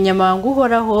yagizwe umunyamabanga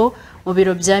uhoraho mu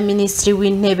biro bya Minisitiri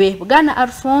w'Intebe. Bwana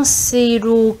Alphonse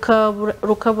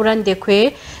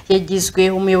Rukaburandekwe yagizwe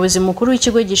umuyobozi mukuru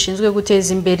w'ikigo gishinzwe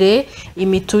guteza imbere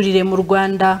imiturire mu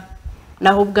Rwanda.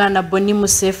 Naho bwana Boni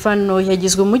Musefano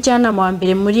yagizwe umujyanama wa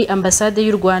mbere muri ambasade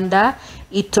y'u Rwanda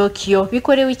i Tokyo.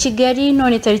 Bikorewe i Kigali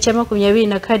none tariki ya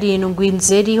 27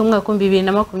 Nzeri umwaka wa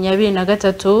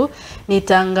 2023 ni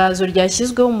itangazo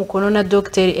ryashyizweho umukono na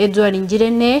Dr Edouard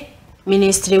Ngirente,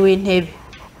 Minisitiri w'Intebe.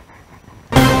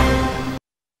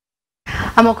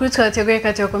 Amakuru twateguye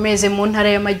katakomeze mu ntara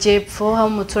y'Amajyepfo aho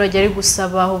umuturage ari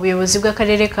gusaba ubuyobozi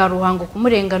bw'akarere ka Ruhango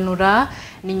kumurenganura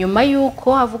ni nyuma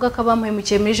yuko avuga ko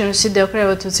abamuhemukiye muri jenoside yakorewe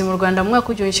abatutsi mu Rwanda mu mwaka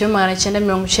wa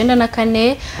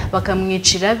 1994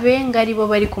 bakamwicira be ngari bo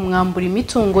bari kumwambura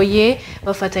imitungo ye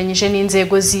bafatanyije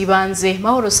n'inzego zibanze.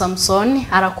 Mahoro Samson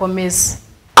arakomeza.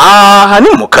 Aha ni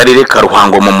mu karere ka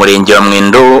Ruhango mu murenge wa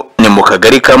Mwendo ni mu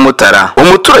kagari ka Mutara.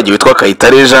 Umuturage witwa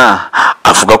Kayitareja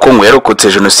avuga ko ngo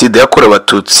yarokotse jenoside yakorewe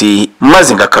abatutsi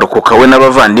maze ngakarokoka we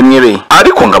n'abavandimwe be,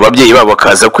 ariko ngo ababyeyi babo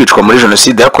kaza kwicwa muri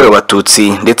jenoside yakorewe abatutsi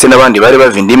ndetse n'abandi bari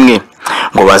bavindimwe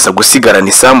ngo baza gusigarana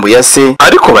isambu ya se,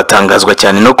 ariko batangazwa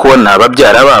cyane no kubona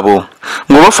ababyara babo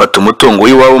ngo bafata umutungo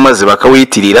w'iwabo maze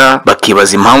bakawitirira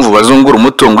bakibaza impamvu bazungura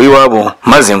umutungo w'iwabo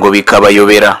maze ngo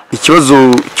bikabayobera.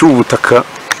 Ikibazo cy'ubutaka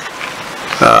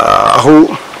aho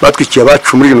batwikiye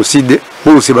abacu muri jenoside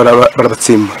bose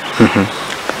barabatsemba,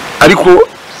 ariko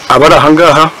abari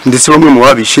ahangaha ndetse bamwe mu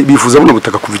babishe bifuza buno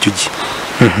butaka kuva icyo gihe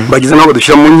bageze naho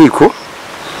badushyira mu nkiko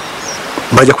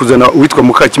bajya kuzana uwitwa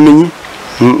Mukakimenyi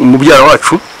umubyara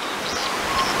wacu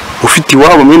ufite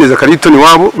iwabo mwene Zakarito ni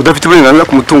wabo udafite uburenganzira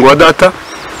ku mutungo wa data,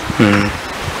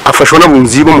 afashwa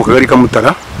n'abunzi bo mu kagari ka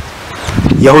Mutara,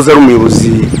 yahoze ari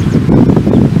umuyobozi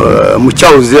mu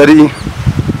cyahoze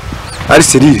ari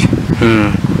serire.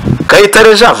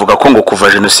 Kayitareja avuga ko ngo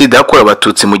kuva jenoside yakorewe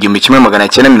abatutsi mu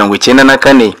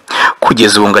 1994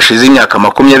 kugeza ubu ngashize imyaka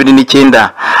 29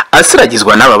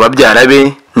 asiragizwa n'aba babyara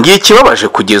be. Ngikibabaje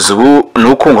kugeza ubu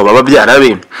nuko ngo bababyara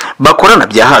be bakorana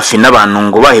bya hafi n'abantu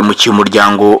ngo bahemukiye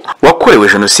umuryango wakorewe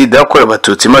jenoside yakorewe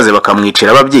abatutsi maze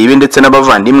bakamwicira ababyeyi be ndetse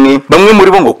n'abavandimwe. Bamwe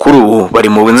muri bo ngo kuri ubu bari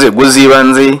mu nzego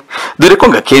zibanze, dore ko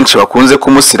ngakenshi bakunze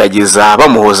kumusiragiza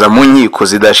bamuhoza mu nkiko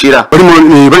zidashira.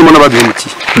 Barimo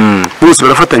n'ababihemukiye bose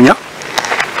barafatanya,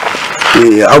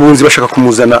 abunzi bashaka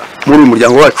kumuzana muri uyu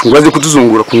muryango wacu ngo baze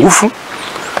kutuzungura ku ngufu,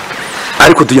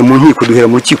 ariko tujya mu nkiko duhera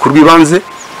mu rukiko rw'ibanze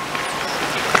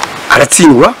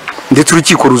aratsindwa, ndetse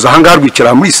urukiko ruza ahangaha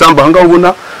rwicara muri isambu ahangaha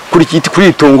ubona kuri iki giti kuri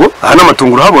itongo, aha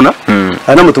n'amatongo urahabona,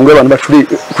 aha n'amatongo y'abantu bacuri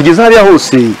kugeza hariya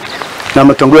hose ni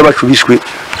amatongo y'abacu bishwe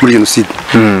muri jenoside.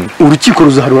 Urukiko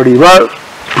ruza harureba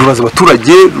rubaza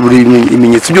abaturage rureba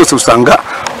ibimenyetso byose, usanga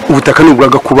ubutaka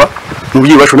n'ubwaga kuba mu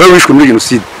byo bacu nawe bishwe muri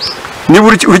jenoside. Niba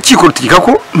urukiko rutegeka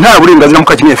ko nta burenganzira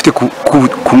Mukakimenyi afite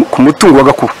ku mutungo wa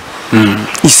Gakuba,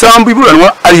 isambu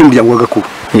iburanwa ari umuryango wa Gakuba,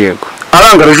 yego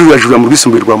aranga arajurira mu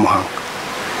rwisumbuye rwa Muhanga.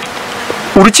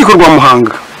 Urukiko rwa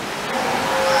Muhanga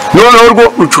noneho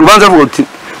rwo ruca urubanza ruvuga ati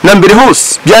na mbere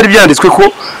hose byari byanditswe ko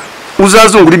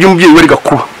uzazungura iby'umubyeyi we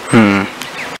Gakuba.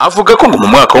 Avuga ko ngo mu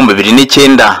mwaka wa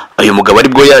 2009 uyu mugabo ari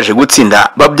bwo yaje gutsinda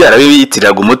babyara be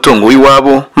biyitiriraga umutungo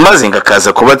w'iwabo maze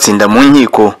ngakaza kubatsinda mu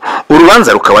nkiko,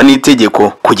 urubanza rukaba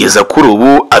n'itegeko. Kugeza kuri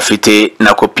ubu afite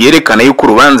na kopi yerekana yuko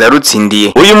urubanza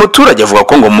yarutsindiye. Uyu muturage avuga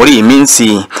ko ngo muri iyi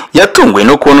minsi yatunguwe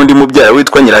no kubona undi mubyara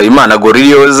witwa Nyirahabimana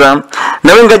Gorilioza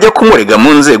nawe ngajya kumurega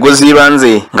mu nzego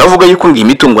zibanze ngavuga yuko ngo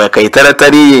imitungo ya Kayitare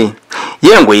atariye,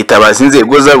 yengo yitabaza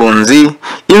inzego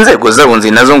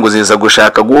z'abunzi nazo ngo ziza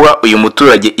gushaka guha uyu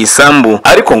muturage isambu,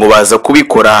 ariko ngo baza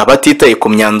kubikora batitaye ku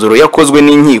myanzuro yakozwe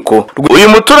n'inkiko. Uyu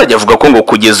muturage avuga ko ngo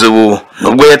kugeza ubu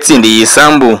nubwo yatsindiye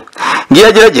isambu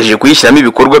ngiyagerageje kuyishyiramo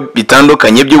ibikorwa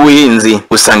bitandukanye by'ubuhinzi,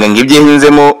 usanga ngo ibyo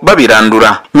yahinzemo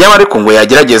babirandura, nyamara ariko ngo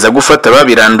yagerageza gufata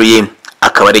babiranduye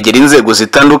akabaregera inzego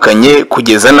zitandukanye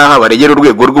kugeza naho abaregera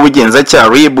urwego rw'ubugenzacyaha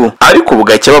RIB, ariko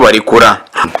bugacya babarikura.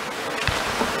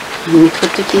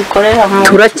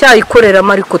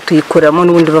 turacyayikoreramo ariko tuyikoreramo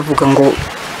n'ubundi bavuga ngo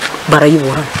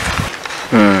barayibura.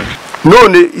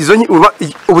 None izo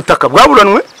ubutaka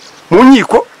bwaburanwe mu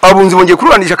nkiko, abunzi bongeye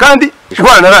kururanisha kandi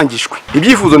rwaranarangijwe.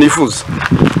 Ibyifuzo nifuza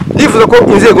ko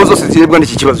inzego zose zirebwa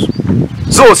n'iki kibazo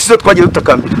zose zo twagiye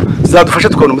dutakambira zadufasha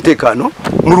tukabona umutekano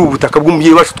muri ubu butaka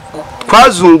bw'umubyeyi wacu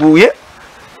twazunguye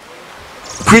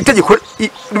ku itegeko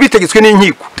bitegetswe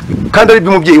n'inkiko kandi ari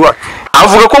by'umubyeyi wacu.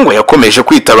 Avuga ko ngo yakomeje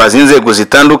kwitabaza inzego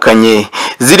zitandukanye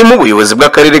zirimo ubuyobozi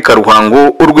bw'akarere ka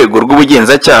Ruhango, urwego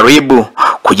rw'ubugenzacyaha RIB,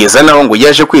 kugeza naho ngo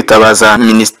yaje kwitabaza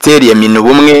Minisiteri ya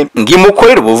Minubumwe ngo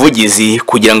imukorere ubuvugizi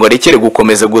kugira ngo arekere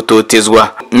gukomeza gutotezwa.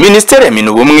 Minisiteri ya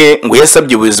Minubumwe ngo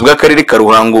yasabye ubuyobozi bw'akarere ka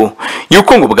Ruhango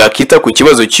yuko ngo bwakita ku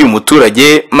kibazo cy'uyu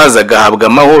muturage maze agahabwa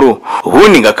amahoro,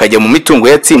 ubundi ngo akajya mu mitungo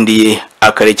yatsindiye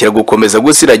akarekera gukomeza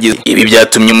gusiragiza. Ibi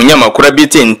byatumye umunyamakuru wa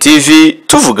BTN TV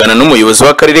tuvugana n'umuyobozi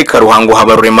w'akarere ka Ruhango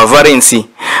Habarurema Valence,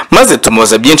 maze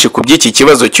tumubaza byinshi ku by'iki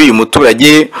kibazo cy'uyu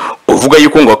muturage uvuga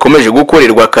yuko ngo akomeje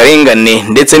gukorerwa akarengane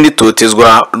ndetse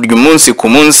n'itotezwa ry'umunsi ku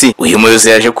munsi. Uyu muyobozi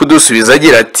yaje kudusubiza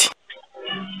agira ati: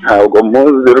 ntabwo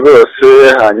muzi rwose,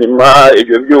 hanyuma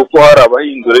ibyo by'uko hari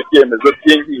abahindura ibyemezo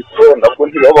by'inkiko nabwo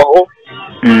ntibabaho,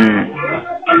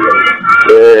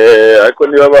 ariko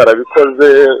niba barabikoze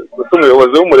gusa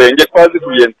umuyobozi w'umurenge ko azi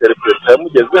kubyenterepeta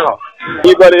yamugezeho.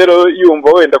 Niba rero yumva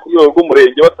wenda ku rwego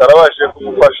rw'umurenge batarabashije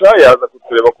kumufasha yaza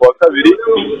kutureba ku wa kabiri,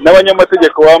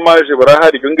 n'abanyamategeko b'amaje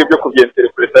barahari ibyo ngibyo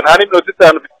kubyenterepeta, nta n'iminota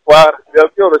 5 bitwara, biba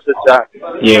byoroshye cyane.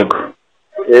 Yego.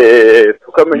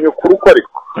 Tukamenya ukuri uko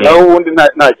ariko naho ubundi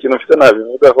nta kintu mfite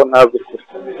nabivugaho, ntazi ukuri.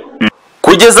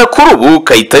 Kugeza kuri ubu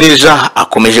Kayitareja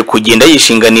akomeje kugenda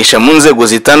yishinganisha mu nzego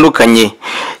zitandukanye,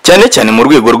 cyane cyane mu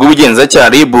rwego rw'ubugenzacyaha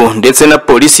RIB ndetse na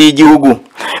polisi y'igihugu,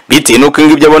 bitewe n'uko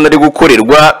ngibyo abona ari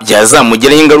gukorerwa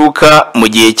byazamugiraho ingaruka mu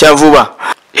gihe cya vuba.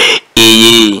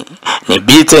 Iyi ni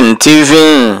BTN TV,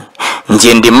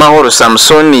 Ngendimahoro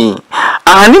Samsoni,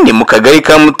 ahanini mu kagari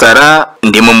ka Mutara,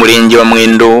 ndi mu murenge wa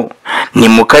Mwendo, ni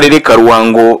mu karere ka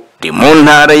Ruhango, ndi mu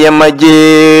ntara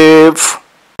y'Amajyepfo.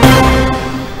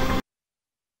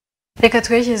 Reka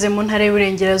twerekeze mu ntara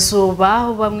y'Uburengerazuba,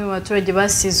 aho bamwe mu baturage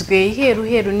basizwe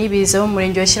iheruheru n'ibiza bo mu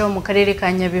murenge wa Shyira mu karere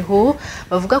ka Nyabihu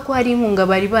bavuga ko hari inkunga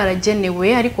bari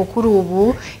baragenewe ariko kuri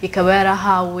ubu ikaba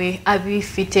yarahawe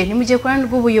abifite. Ni mu gihe kandi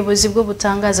rw'ubuyobozi bwo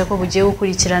butangaza ko bugiye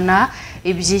gukurikirana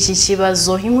iby'iki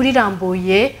kibazo. Inkuru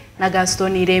irambuye na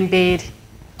Gaston Irembere.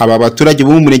 Aba baturage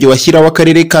bo mu murenge wa Shyira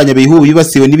w'akarere ka Nyabihu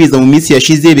bibasiwe n'ibiza mu minsi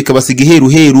yashize bikabasiga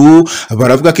iheruheru,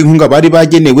 baravuga ko inkunga bari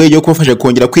bagenewe yo kubafasha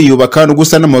kongera kwiyubaka no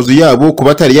gusana amazu yabo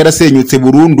kuba atari yarasenyutse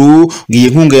burundu. Iyi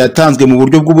nkunga yatanzwe mu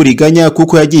buryo bw'uburiganya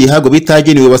kuko yagiye ihabwa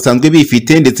bitagenewe basanzwe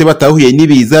bifite ndetse batahuye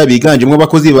n'ibiza, biganjemo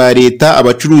abakozi ba leta,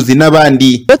 abacuruzi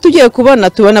n'abandi. Tugiye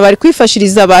tubona bari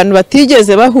kwifashiriza abantu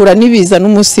batigeze bahura n'ibiza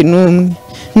n'umunsi n'umwe,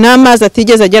 n'amazi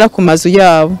atigeze agera ku mazu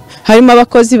yabo, harimo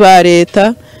abakozi ba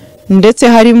leta ndetse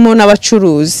harimo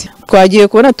n'abacuruzi. Twagiye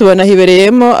kubona tubona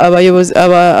hibereyemo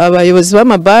abayobozi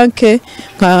b'amabanke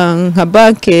nka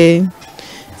banke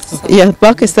ya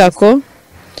banke Sako,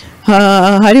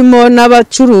 harimo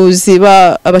n'abacuruzi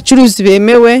abacuruzi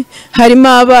bemewe, harimo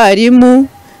abarimu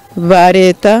ba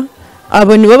leta.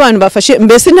 Abo nibo bantu bafashe,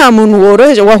 mbese nta muntu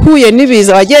woroheje wahuye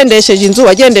n'ibiza wagendesheje inzu,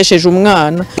 wagendesheje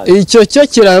umwana. Icyo cyo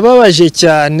kirababaje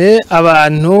cyane.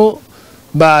 Abantu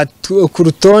ku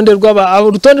rutonde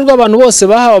rw'abantu bose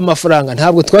bahawe amafaranga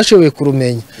ntabwo twashoboye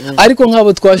kurumenya, ariko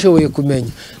nk'abo twashoboye kumenya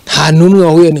nta n'umwe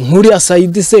wahuye nk'uriya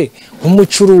Saidi se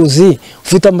umucuruzi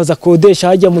ufite amazu akodesha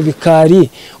hajya mu bikari,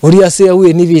 uriya se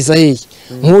yahuye n'ibiza hehe?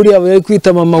 Nk'uriya bari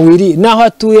kwita Mama Wiri, naho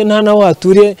atuye nta naho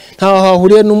haturiye, ntaho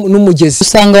hahuriye n'umugezi.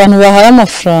 Usanga abantu bahaye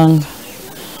amafaranga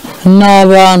ni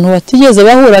abantu batigeze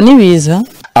bahura n'ibiza.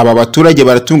 Aba baturage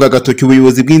baratunga agatoki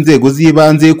ubuyobozi bw'inzego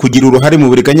z'ibanze kugira uruhare mu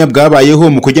buriganya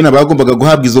bwabayeho mu kugena bagombaga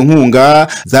guhabwa izo nkunga,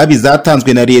 zabi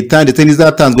zatanzwe na leta ndetse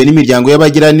n'izatanzwe n'imiryango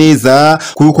y'abagira neza,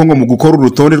 kuko ngo mu gukora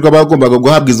urutonde rw'abagombaga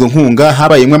guhabwa izo nkunga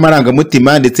habayemo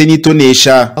amarangamutima ndetse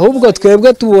n'itonesha. Ahubwo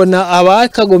twebwe tubona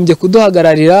abakagombye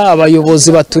kuduhagararira,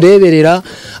 abayobozi batureberera,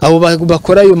 abo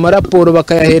bakora ayo maraporo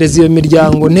bakayahereza iyo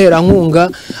miryango nterankunga,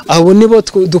 abo nibo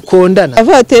dukondana.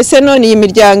 Avatese none iyi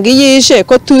miryango yije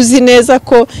ko tuzi neza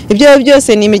ko ibyo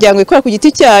byose ni imiryango ikora ku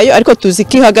giti cyayo, ariko tuzi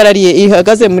ko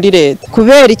ihagaze muri leta.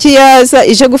 Kubera iki yaza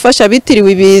ije gufasha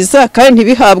bitiriwe ibiza kandi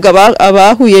ntibihabwa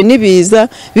abahuye n'ibiza,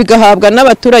 bigahabwa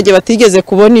n'abaturage batigeze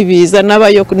kubona ibiza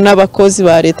n'abakozi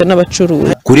ba leta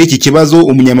n'abacuruzi. Kuri iki kibazo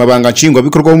umunyamabanga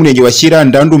nshingwabikorwa w'umurenge wa Shyira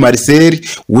Ndandu Marcel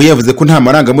we yavuze ko nta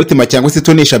marangamutima cyangwa se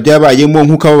itonesha byabayemo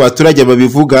nk'uko abo baturage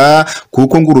babivuga,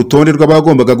 kuko ngo urutonde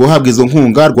rw'abagombaga guhabwa izo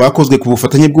nkunga rwakozwe ku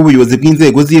bufatanye bw'ubuyobozi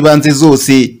bw'inzego z'ibanze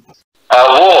zose.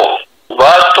 Abo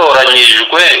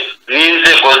batoranyijwe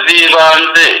n'inzego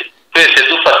z'ibanze twese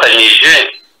dufatanyije,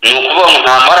 ni ukuvuga ngo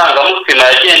nta marangamutima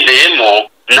yagendeyemo,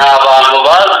 ni abantu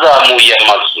bazamuye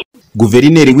amazu.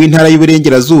 Guverineri w'intara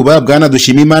y'Uburengerazuba Bwana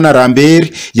Dushimimana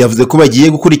Lambert yavuze ko bagiye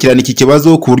gukurikirana iki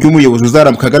kibazo ku buryo umuyobozi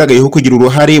uzaramuka agaragayeho kugira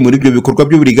uruhare muri ibyo bikorwa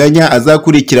by'uburiganya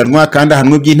azakurikiranwa kandi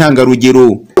ahanwe by'intangarugero.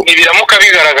 Nibiramuka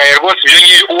bigaragaye rwose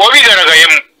ibyo uwo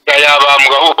bigaragayemo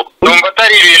yabambwa ahubwo numva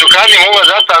atari ibintu kandi inkunga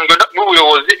zatanzwe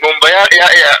n'ubuyobozi numva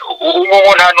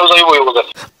nta ntuzo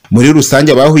y'ubuyobozi. Muri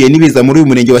rusange abahuye n'ibiza muri uyu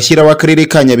murenge wa Shyira w'akarere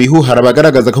ka Nyabihu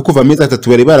harabagaragaza ko kuva amezi 3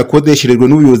 bari barakodesherejwe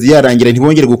n'ubuyobozi yarangira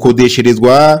ntibongere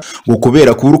gukodesherezwa ngo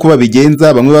kubera kubura uko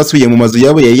babigenza. Bamwe basubiye mu mazu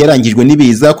yabo yari yarangijwe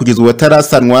n'ibiza kugeza ubu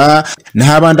batarasanwa,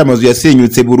 naho abandi amazu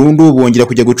yasenyutse burundu bongera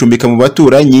kujya gucumbika mu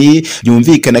baturanyi.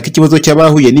 Byumvikana ko ikibazo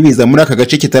cy'abahuye n'ibiza muri aka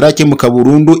gace kitarakemuka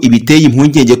burundu, ibiteye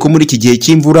impungenge ko muri iki gihe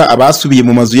cy'imvura abasubiye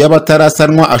mu mazu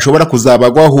y'abatarasanwa ashobora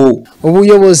kuzabagwaho.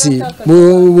 Ubuyobozi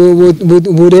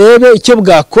burebe icyo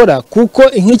bwakora kuko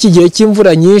nk'iki gihe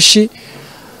cy'imvura nyinshi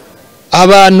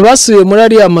abantu basubiye muri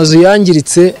ariya mazu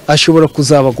yangiritse ashobora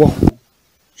kuzabagwaho.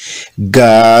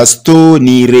 Gaston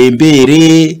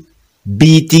Nirembere,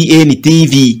 BTN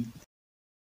TV.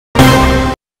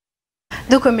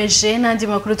 Dukomeje n'andi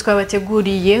makuru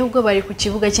twabateguriye. Ubwo bari ku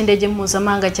kibuga cy'indege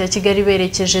mpuzamahanga cya Kigali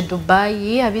berekeje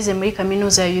Dubai, abize muri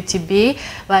kaminuza ya UTB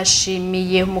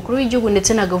bashimiye umukuru w'igihugu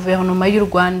ndetse na guverinoma y'u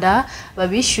Rwanda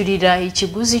babishyurira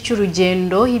ikiguzi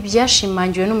cy'urugendo,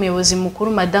 ibyashimangiwe n'umuyobozi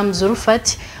mukuru Madame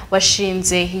Zulfat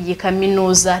washinze iyi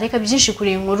kaminuza. Reka byinshi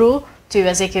kuri inkuru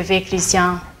tubibaze Keve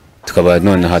Christian. Tukaba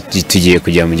none tugiye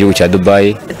kujya mu gihugu cya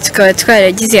Dubai, tukaba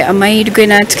twaragize amahirwe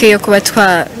natwe yo kuba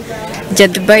jya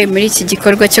Dubai muri iki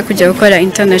gikorwa cyo kujya gukora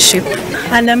internship.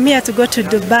 And I'm here to go to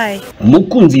Dubai.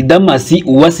 Mukunzi Damasi,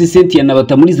 Uwase Cynthia na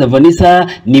Batamuriza Vanessa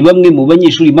ni bamwe mu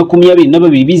banyeshuri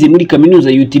 22 bize muri kaminuza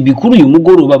UTB kuri uyu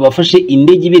mugoroba bafashe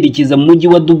indege berekeza mu mujyi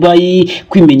wa Dubai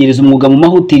kwimenyereza umwuga mu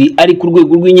mahoteli ari ku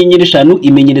rwego rw'inyenyeri 5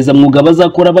 imenyereza mwuga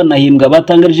bazakora banahembwa.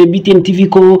 Batangarije BTN TV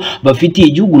ko bafitiye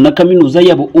igihugu na kaminuza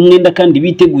yabo umwenda kandi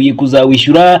biteguye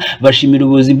kuzawishyura. Bashimira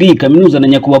ubuyobozi bw'iyi kaminuza na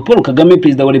Nyakubahwa Paul Kagame,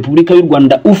 Perezida wa Repubulika y'u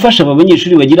Rwanda, ufasha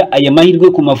abanyeshuri bagira aya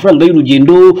mahirwe ku mafaranga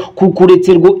y'urugendo, kuko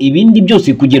uretse rwo ibindi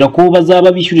byose kugera ko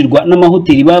bazaba bishyurirwa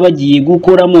n'amahoteli baba bagiye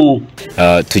gukoramo.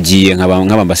 Tugiye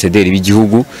nk'abambasaderi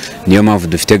b'igihugu, niyo mpamvu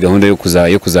dufite gahunda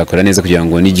yo kuzakora neza kugira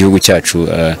ngo n'igihugu cyacu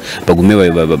bagume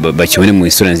bakibone mu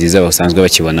isura nziza basanzwe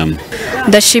bakibonamo.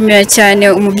 Ndashimira cyane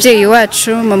umubyeyi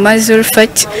wacu Mama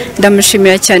Zulfat,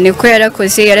 ndamushimira cyane ko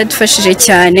yarakoze, yaradufashije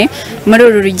cyane muri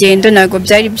uru rugendo. Ntago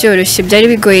byari byoroshye, byari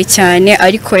bigoye cyane,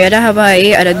 ariko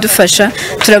yarahabaye aradufasha.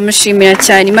 Turamushimira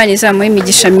cyane, Imana izamuha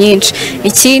imigisha myinshi.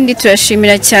 Ikindi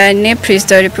turashimira cyane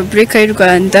Perezida wa Repubulika y'u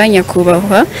Rwanda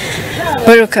Nyakubahwa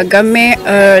Paul Kagame,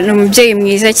 ni umubyeyi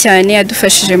mwiza cyane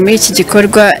yadufashije muri iki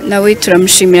gikorwa, nawe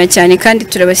turamushimira cyane kandi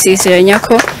turabasezeranya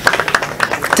ko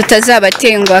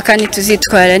tutazabatengwa kandi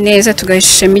tuzitwara neza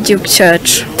tugahishishamo igihugu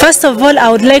cyacu. First of all, I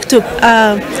would like to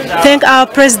thank our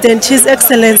President, His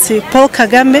Excellency Paul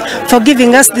Kagame, for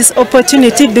giving us this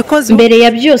opportunity because mbere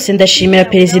ya byose ndashimira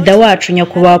Perezida wacu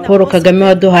Nyakubahwa Paul Kagame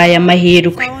waduhaye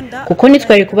amahirwe, kuko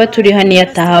nitwari kuba turi hano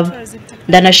yatahaba.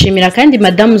 Ndanashimira kandi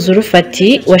Madame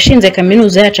Zulfati washinze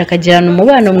kaminuza yacu akagirana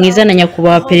umubano mwiza na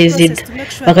Nyakubahwa Perezida,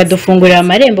 bakadufungurira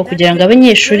amarembo kugira ngo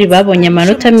abanyeshuri babonye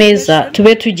amanota meza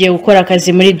tube tugiye gukora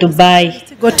akazi muri Dubai.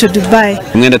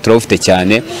 Umwenda turawufite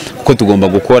cyane kuko tugomba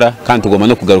gukora kandi tugomba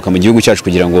no kugaruka mu gihugu cyacu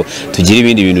kugira ngo tugire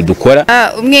ibindi bintu dukora.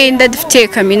 Umwenda dufite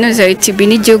kaminuza y'UTB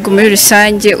n'igihugu muri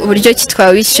rusange, uburyo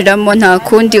kitwawishyuramo nta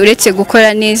kundi uretse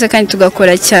gukora neza kandi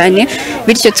tugakora cyane,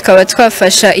 bityo tukaba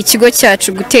twafasha ikigo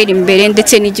cyacu gutera imbere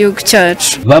ndetse n'igihugu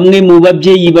cyacu. Bamwe mu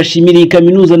babyeyi bashimiriye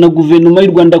kaminuza na guverinoma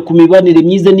y'u Rwanda ku mibanire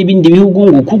myiza n'ibindi bihugu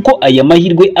ngo kuko aya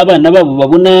mahirwe abana babo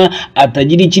babona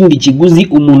atagira ikindi kiguzi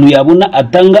umuntu yabona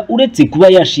atanga uretse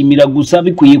kuba yashimira gusa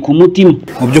bikuye ku mutima.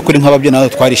 Mu by'ukuri nk'ababyeyi nawe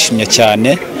twarishimye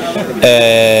cyane,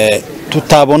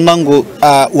 tutabona ngo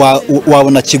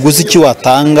wabona kiguzi ki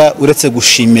watanga uretse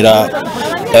gushimira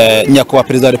Nyakubahwa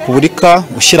Perezida wa Repubulika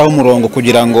ushyiraho umurongo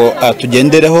kugira ngo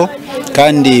tugendereho,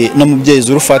 kandi no mubyeyi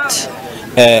Zulfat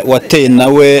wateye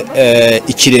nawe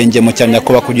ikirenge mu cya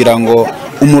Nyakubahwa kugira ngo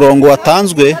umurongo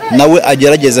watanzwe nawe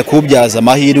agerageze kuwubyaza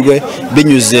amahirwe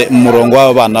binyuze mu murongo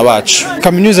w'abana bacu.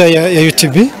 Kaminuza ya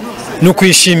UTB ni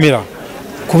ukwishimira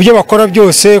ku byo bakora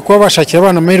byose, kuba bashakira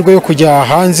abana amahirwe yo kujya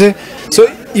hanze. So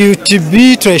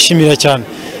UTB turayishimira cyane.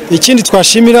 Ikindi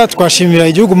twashimira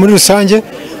igihugu muri rusange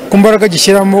ku mbaraga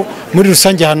gishyiramo muri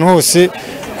rusange ahantu hose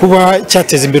kuba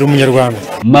cyateza imbere umunyarwanda.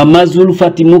 Mama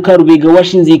Zulfati Mukarubega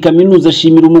washinze iyi kaminuza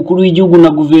ashimira umukuru w'igihugu na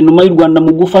guverinoma y'u Rwanda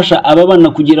mu gufasha aba bana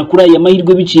kugera kuri aya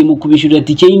mahirwe biciye mu kubishyurira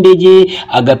tike y'indege,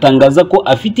 agatangaza ko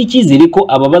afite icyizere ko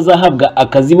aba bazahabwa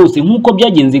akazi bose nk'uko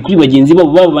byagenze kuri bagenzi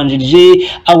babo babanjirije,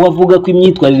 aho avuga ko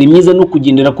imyitwarire myiza no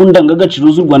kugendera ku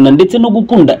ndangagaciro z'u Rwanda ndetse no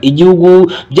gukunda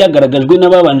igihugu byagaragajwe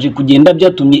n'ababanje kugenda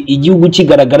byatumye igihugu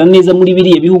kigaragara neza muri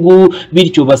biriya bihugu,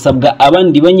 bityo basabwa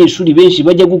abandi banyeshuri benshi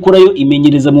bajya gukorayo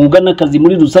imenyereza kwimenyereza mu n'akazi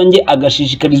muri rusange,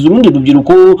 agashishikariza urundi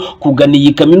rubyiruko kugana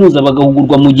iyi kaminuza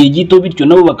bagahugurwa mu gihe gito, bityo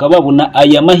nabo bakaba babona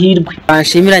aya mahirwe.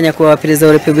 Nshimira nyakubahwa Perezida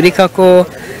wa Repubulika ko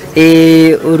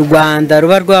u Rwanda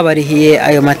ruba rwabarihiye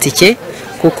ayo matike,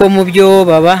 kuko mu byo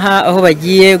babaha aho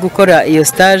bagiye gukora iyo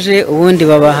stage, ubundi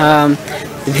babaha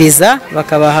visa,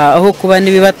 bakabaha aho kuba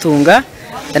n'ibibatunga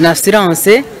na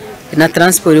assurance na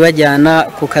transport bajyana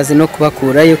ku kazi no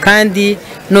kubakurayo, kandi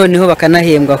noneho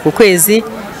bakanahembwa ku kwezi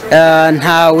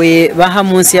ntawe baha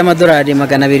munsi y'amadolari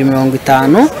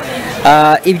 250.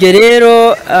 Ibyo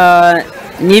rero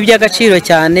ni iby'agaciro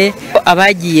cyane.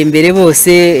 Abagiye mbere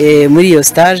bose muri iyo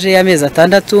stage y'amezi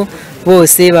 6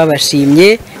 bose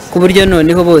babashimye, ku buryo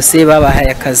noneho bose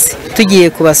babahaye akazi. Tugiye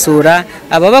kubasura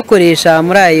ababakoresha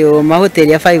muri ayo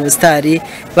mahoteli ya 5 star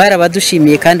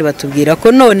barabadushimiye kandi batubwira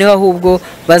ko noneho ahubwo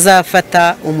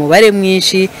bazafata umubare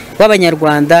mwinshi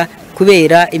w'abanyarwanda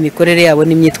kubera imikorere yabo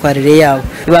n'imyitwarire yabo.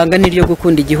 Ibanga ni ryo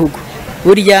gukunda igihugu.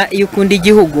 Burya iyo ukunda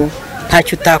igihugu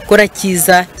ntacyo utakora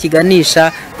cyiza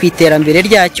kiganisha ku iterambere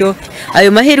ryacyo.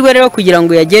 Ayo mahirwe rero kugira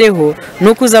ngo yagereho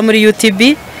nuko uza muri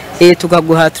UTB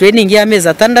tukaguha training y'amezi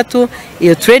 6.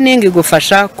 Iyo training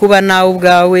igufasha kuba nawe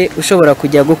ubwawe ushobora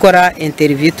kujya gukora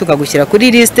interview, tukagushyira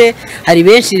kuri liste. Hari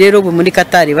benshi rero bo muri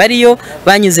Qatar bariyo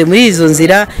banyuze muri izo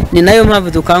nzira, ni nayo mpamvu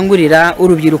dukangurira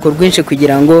urubyiruko rwinshi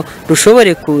kugira ngo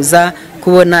rushobore kuza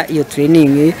kubona iyo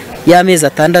training y'amezi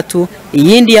 6,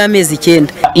 iyindi y'amezi 9.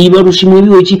 Ibarushimwe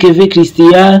biwe Keve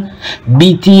Christian,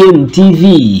 BTN TV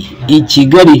i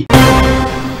Kigali.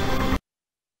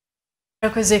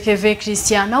 Rakoze Keve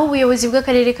Christian. Naho ubuyobozi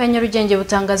bw'akarere ka Nyarugenge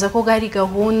butangaza ko gari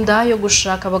gahunda yo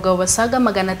gushaka abagabo basaga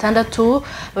 600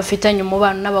 bafitanye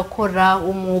umubano n'abakora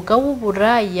umwuga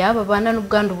w'uburaya babana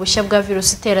n'ubwandu bushya bwa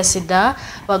virusi itera sida,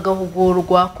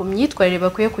 bagahugurwa ku myitwarire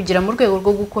bakwiye kugira mu rwego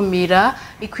rwo gukumira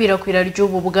ikwirakwira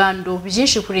ry'ubu bwandu.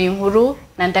 Byinshi kuri iyi nkuru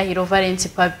na Ndahiro Valence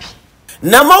Papi.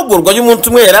 Namahugurwa y'umuntu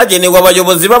umwe yaragenewe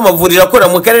abayobozi b'amavuriro akora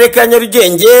mu karere ka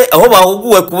Nyarugenge, aho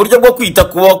bahuguwe ku buryo bwo kwita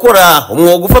ku bakora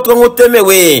umwuga ufatwa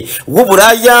nk'utemewe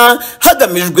w'uburaya,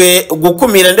 hagamijwe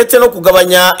gukumira ndetse no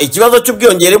kugabanya ikibazo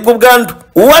cy'ubwiyongere bw'ubwandu.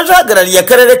 Uwaje ahagarariye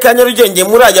akarere ka Nyarugenge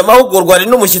muri aya mahugurwa ari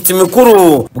n'umushyitsi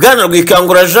mukuru Bwana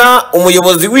Rwikangura Jean,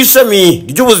 umuyobozi w'ishami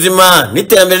ry'ubuzima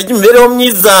n'iterambere ry'imibereho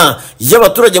myiza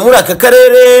y'abaturage muri aka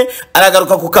karere,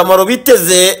 aragaruka ku kamaro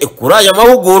biteze kuri aya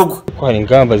mahugurwa. Hari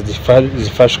ingamba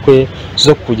zifashwe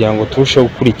zo kugira ngo turusheho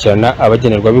gukurikirana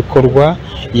abagenerwabikorwa,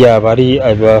 yaba ari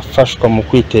abafashwa mu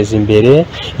kwiteza imbere,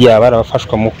 yaba ari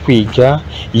abafashwa mu kwiga,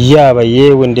 yaba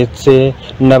yewe ndetse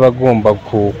n'abagomba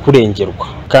kurengerwa.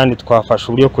 Kandi twafasha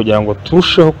uburyo kugira ngo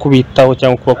turusheho kubitaho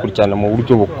cyangwa kubakurikirana mu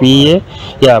buryo bukwiye,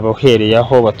 yaba uhereye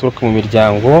aho baturuka mu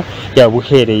miryango, yaba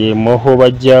uhereye mu ho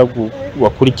bajya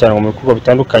bakurikiranwa mu bikorwa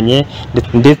bitandukanye,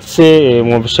 ndetse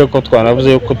mwumvishe ko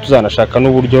twanavuze ko tuzanashaka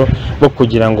n'uburyo bwo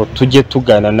kugira ngo tujye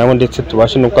tugana nabo ndetse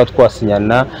tubashe no kuba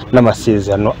twasinyana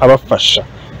n'amasezerano abafasha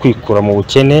kwikura mu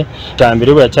bukene.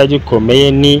 Cyambere bya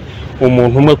cyagikomeye ni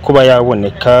umuntu umwe kuba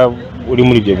yaboneka uri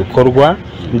muri ibyo bikorwa,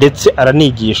 ndetse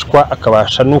aranigishwa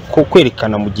akabasha no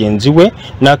kwerekana mugenzi we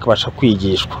nakabasha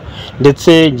kwigishwa.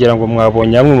 Ndetse ngira ngo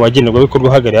mwabonye amwe mu bagenerwabikorwa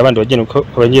uhagarariye abandi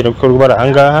bagenerwabikorwa bari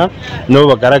ahangaha nabo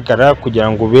bagaragara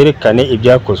kugira ngo berekane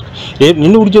ibyakozwe. Ni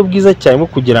n'uburyo bwiza cyane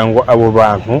kugira ngo abo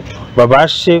bantu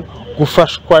babashe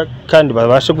gufashwa kandi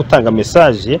babashe gutanga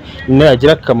message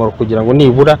inagira akamaro kugira ngo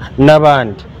nibura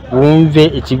n'abandi bumve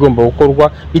ikigomba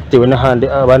gukorwa bitewe n'ahandi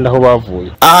abandi aho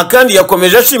bavuye. Aha kandi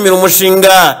yakomeje ashimira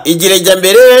umushinga Igirejya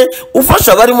mbere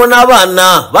ufasha barimo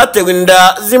n'abana batewe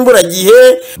inda z'imburagihe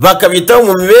bakabitaho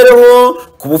mu mibereho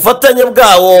ku bufatanye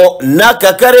bwawo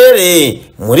n'aka karere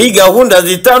muri gahunda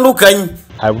zitandukanye.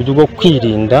 Hari uburyo bwo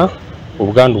kwirinda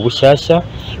ubwandu bushyashya,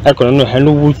 ariko nanone hari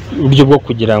n'uburyo bwo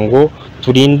kugira ngo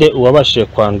turinde uwabashije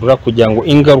kwandura kugira ngo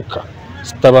ingaruka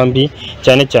zitabambi,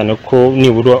 cyane cyane ko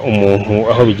nibura umuntu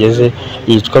aho bigeze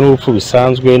yicwa n'urupfu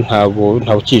bisanzwe, ntago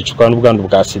ukicwa n'ubwandu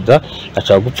bwa sida,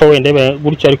 ashaka gupfa wenda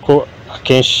gutyo, ariko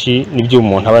akenshi nibyo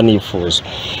umuntu aba nifuza.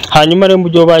 Hanyuma rero mu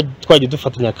byo twagiye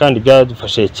dufatanya kandi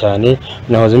byadufashije cyane,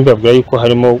 nahoze mbabwira yuko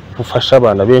harimo gufasha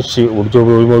abana benshi uburyo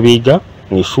burimo biga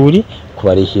mu ishuri,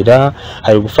 kubarihira,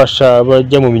 hari gufasha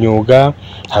abajya mu myuga,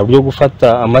 hari uburyo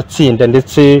gufata amatsinda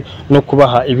ndetse no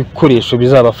kubaha ibikoresho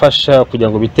bizabafasha kugira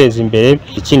ngo biteze imbere.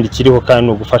 Ikindi kiriho kandi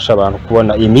no gufasha abantu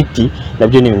kubona imiti,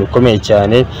 nabyo ni ibintu bikomeye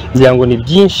cyane, ngira ngo ni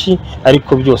byinshi,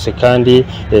 ariko byose kandi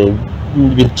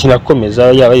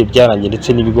kinakomeza yaba ibyarangiye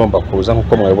ndetse n'ibigomba kuza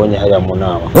nk'uko mwabonye hariya mu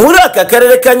nama. Muri aka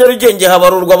karere ka Nyarugenge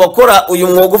habarurwa abakora uyu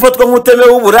mwuga ufatwa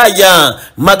nk'utemewe w'uburaya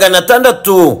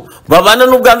 600 babana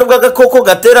n'ubwandu bw'agakoko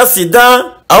gatera sida,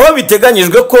 aho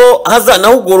biteganyijwe ko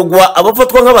hazanahugurwa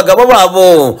abafatwa nk'abagabo babo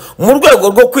mu rwego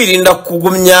rwo kwirinda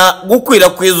kugumya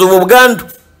gukwirakwiza ubu bwandu.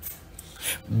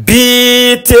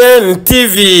 BTN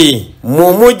TV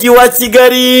mu mujyi wa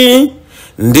Kigali,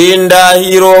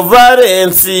 Ndindahiro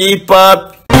Valence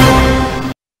Papi.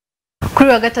 Kuri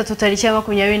wa gatatu tariki ya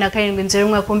 27 nzeri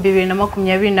umwaka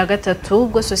 2023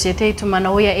 ubwo sosiyete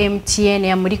y'itumanaho ya MTN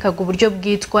yamurikaga uburyo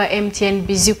bwitwa MTN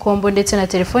Busy Combo ndetse na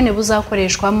telefone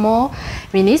buzakoreshwamo,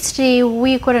 Minisitiri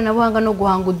w'ikoranabuhanga no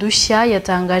guhanga udushya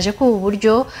yatangaje ko ubu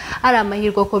buryo ari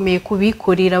amahirwe akomeye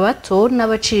kubikorera bato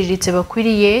n'abaciriritse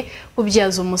bakwiriye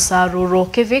kubyaza umusaruro.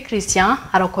 Keve Christian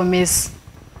arakomeza.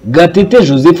 Gatete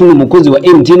Joseph ni umukozi wa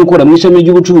MTN ukora mu ishami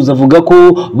ry'ubucuruzi avuga ko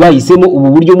bahisemo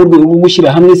ubu buryo mu rwego rwo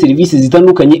gushyira hamwe serivisi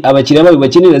zitandukanye abakiriya babo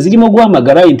bakenera zirimo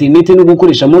guhamagara, internet no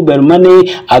gukoresha mobile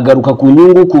money. Agaruka ku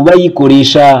nyungu ku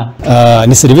bayikoresha.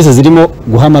 Ni serivisi zirimo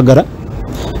guhamagara,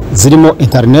 zirimo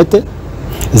internet,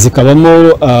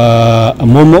 zikabamo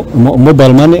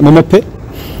mobile money, momo pay.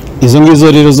 Izo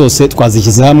ngizo rero zose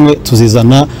twazishyize hamwe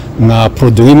tuzizana nka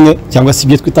produit imwe cyangwa se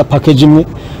ibyo twita package imwe,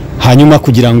 hanyuma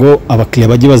kugira ngo abakiriya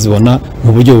bajye bazibona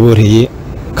mu buryo buboroheye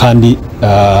kandi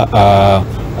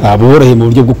buboroheye mu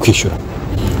buryo bwo kwishyura.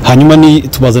 Hanyuma ni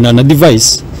tubazana na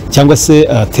device cyangwa se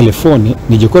telefone,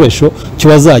 ni igikoresho cyo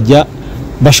bazajya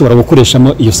bashobora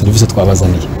gukoreshamo iyo serivisi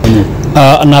twabazaniye.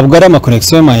 Ntabwo ari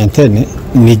amakonegisiyo y'ama antene,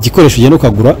 ni igikoresho ugenda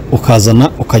ukagura ukazana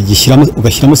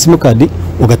ugashyiramo simukadi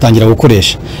ugatangira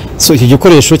gukoresha. So iki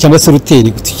gikoresho cyangwa se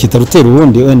ruteri, kita ruteri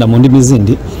ubundi wenda mu ndimi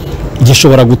zindi,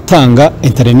 gishobora gutanga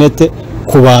internet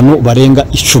ku bantu barenga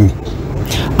 10.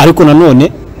 Ariko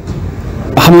nanone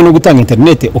hamwe no gutanga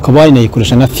internet ukaba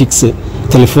wanayikoresha nka fixe,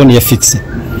 telefone ya fixe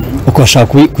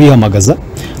ukashaka kuyihamagaza.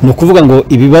 Ni ukuvuga ngo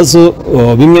ibibazo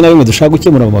bimwe na bimwe dushaka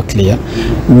gukemura mu bakiriya,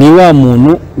 ni wa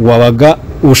muntu wabaga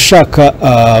ushaka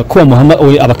ko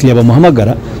abakiriya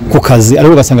bamuhamagara ku kazi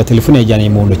ariko ugasanga telefone yajyanye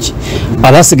mu ntoki,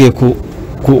 abasigaye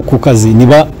ku kazi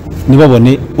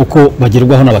nibabone uko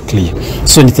bagerwaho n'abakiriya.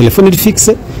 So ni telefone iri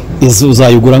fixe,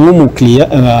 uzayigura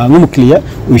nk'umukiriya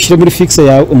uyishyire muri fixe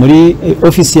yawe muri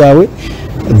office yawe,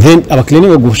 then abakiriya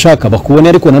niba gushaka bakubone,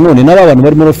 ariko nanone n'abantu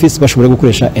bari muri office bashobora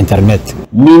gukoresha internet.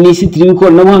 Minisitiri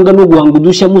w'ikoranabuhanga no guhanga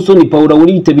udushya Musoni Paula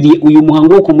wari yitabiriye uyu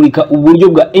muhango wo kumurika uburyo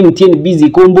bwa MTN Busy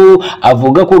Combo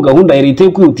avuga ko gahunda ya leta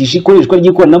yo kwihutisha ikoreshwa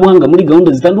ry'ikoranabuhanga muri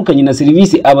gahunda zitandukanye na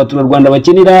serivisi abaturarwanda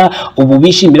bakenera ubu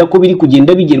bishimira ko biri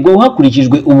kugenda bigerwaho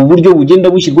hakurikijwe ubu buryo bugenda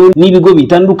bushyirwaho n'ibigo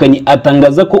bitandukanye.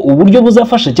 Atangaza ko uburyo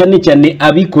buzafasha cyane cyane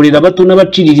abikorera bato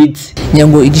n'abaciriritse.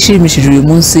 Nyango igishimishije uyu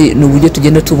munsi ni uburyo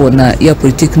tugenda tubona ya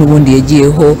politiki n'ubundi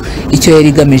yagiyeho icyo yari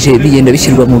igamije bigenda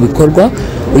bishyirwa mu bikorwa.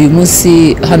 Uyu munsi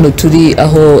hano turi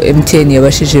aho MTN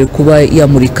yabashije kuba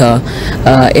yamurika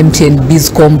MTN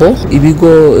Busy Combo,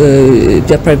 ibigo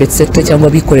bya private sector cyangwa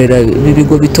bikorera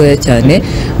ibigo bitoya cyane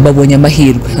babonye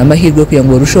amahirwe kugira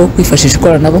ngo barusheho kwifashisha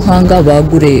ikoranabuhanga,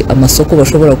 bagure amasoko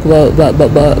bashobora kuba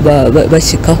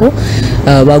bashyikaho,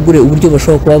 bagure uburyo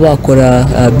bashobora kuba bakora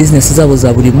business zabo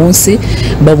za buri munsi,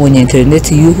 babonye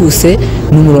internet yihuse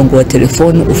n'umurongo wa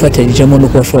telefone ufatanyijemo no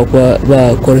bashobora kuba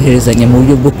bakoroherezanya mu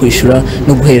buryo bwo kwishyura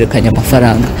no guhererekanya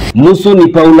amafaranga. Musoni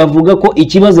Paula avuga ko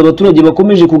ikibazo abaturage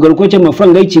bakomeje kugaruka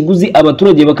cy'amafaranga y'ikiguzi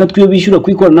abaturage bakatwa iyo bishyura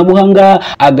ku ikoranabuhanga,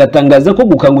 agatangaza ko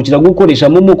gukangukira gukoresha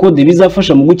momo code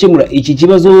bizafasha mu gukemura iki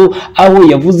kibazo, aho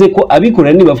yavuze ko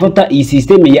abikorera nibafata iyi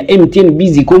systeme ya MTN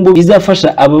Busy Combo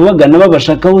bizafasha ababagana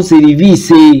babashakaho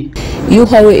serivisi. Iyo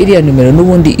uhawe iriya nimero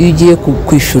n'ubundi iyo ugiye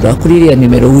kwishyura kuri iriya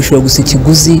nimero wishyura gusa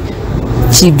ikiguzi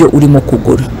cy'ibyo urimo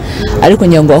kugura. Ariko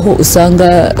nyango aho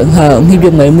usanga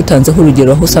nk'ibyo mwari mutanzeho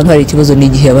urugero, aho usanga hari ikibazo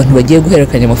n'igihe abantu bagiye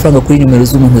guhererekanya amafaranga kuri nimero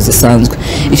z'umuntu zisanzwe.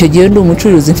 Icyo gihe ndi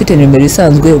umucuruzi mfite nimero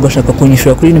isanzwe ugashaka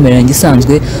kunyishura kuri nimero yanjye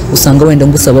isanzwe, usanga wenda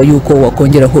ngusaba yuko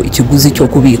wakongeraho ikiguzi cyo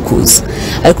kubikuza.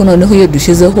 Ariko noneho iyo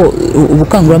dushyizeho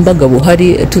ubukangurambaga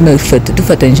buhari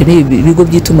dufatanyije n'ibigo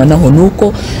by'itumanaho,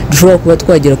 nuko dushobora kuba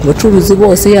twagera ku bacuruzi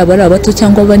bose yaba ari abato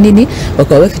cyangwa abanini,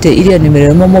 bakaba bafite iriya nimero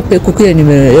ya momo pay, kuko iriya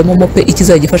nimero ya momo pay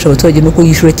ikizajya ifasha abaturage no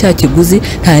kuyishyura cya kiguzi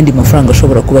nta yandi mafaranga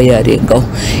ashobora kuba yarengaho.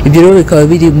 Ibyo rero bikaba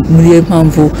biri muri iyo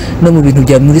mpamvu no mu bintu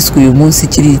bya muri uyu munsi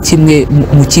kiri kimwe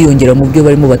mu kiyongera mu byo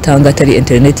barimo batanga, atari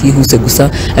internet yihuse gusa,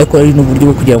 ariko ari n'uburyo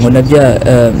bwo kugira ngo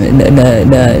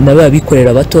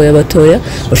n'ababikorera batoya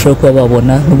bashobora kuba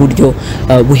babona n'uburyo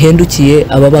buhendukiye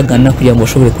ababagana kugira ngo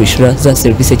bashobore kwishyura za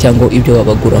serivisi cyangwa ibyo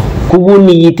babaguraho.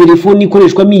 Kubuni iyi telefoni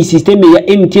ikoreshwamo iyi systeme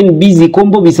ya MTN Busy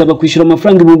Combo bisaba kwishyura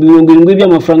amafaranga 70,000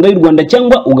 by'amafaranga y'u Rwanda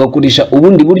cyangwa ugakoresha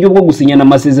ubundi buryo bwo gusinyana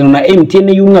amasezerano na MTN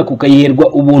y'umwaka ukayiherwa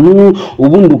ubuntu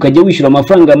ubundi ukajya wishyura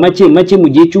amafaranga make make mu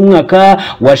gihe cy'umwaka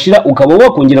washira ukaba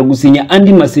wakongera gusinya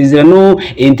andi masezerano.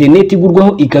 Internet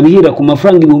igurwaho ikabihera ku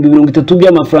mafaranga 30,000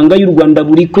 by'amafaranga y'u Rwanda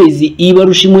buri kwezi.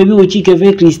 Ibarushimwe biwukike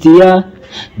ve Christian,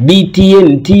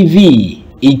 BTN TV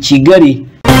i Kigali.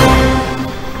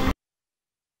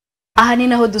 Aha ni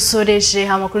naho dusoreje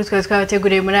amakuru twari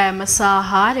twabateguriye muri aya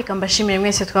masaha. Reka mbashimire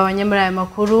mwese twabanye muri aya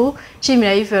makuru.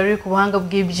 Nshimira Yves ku buhanga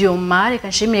bw'ibyuma. Reka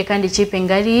nshimire kandi ikipe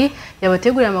ngari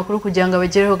yabateguriye amakuru kugira ngo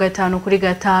abagereho 5 kuri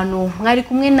 5. Mwari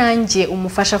kumwe nanjye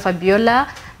umufasha Fabiola,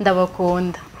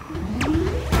 ndabakunda.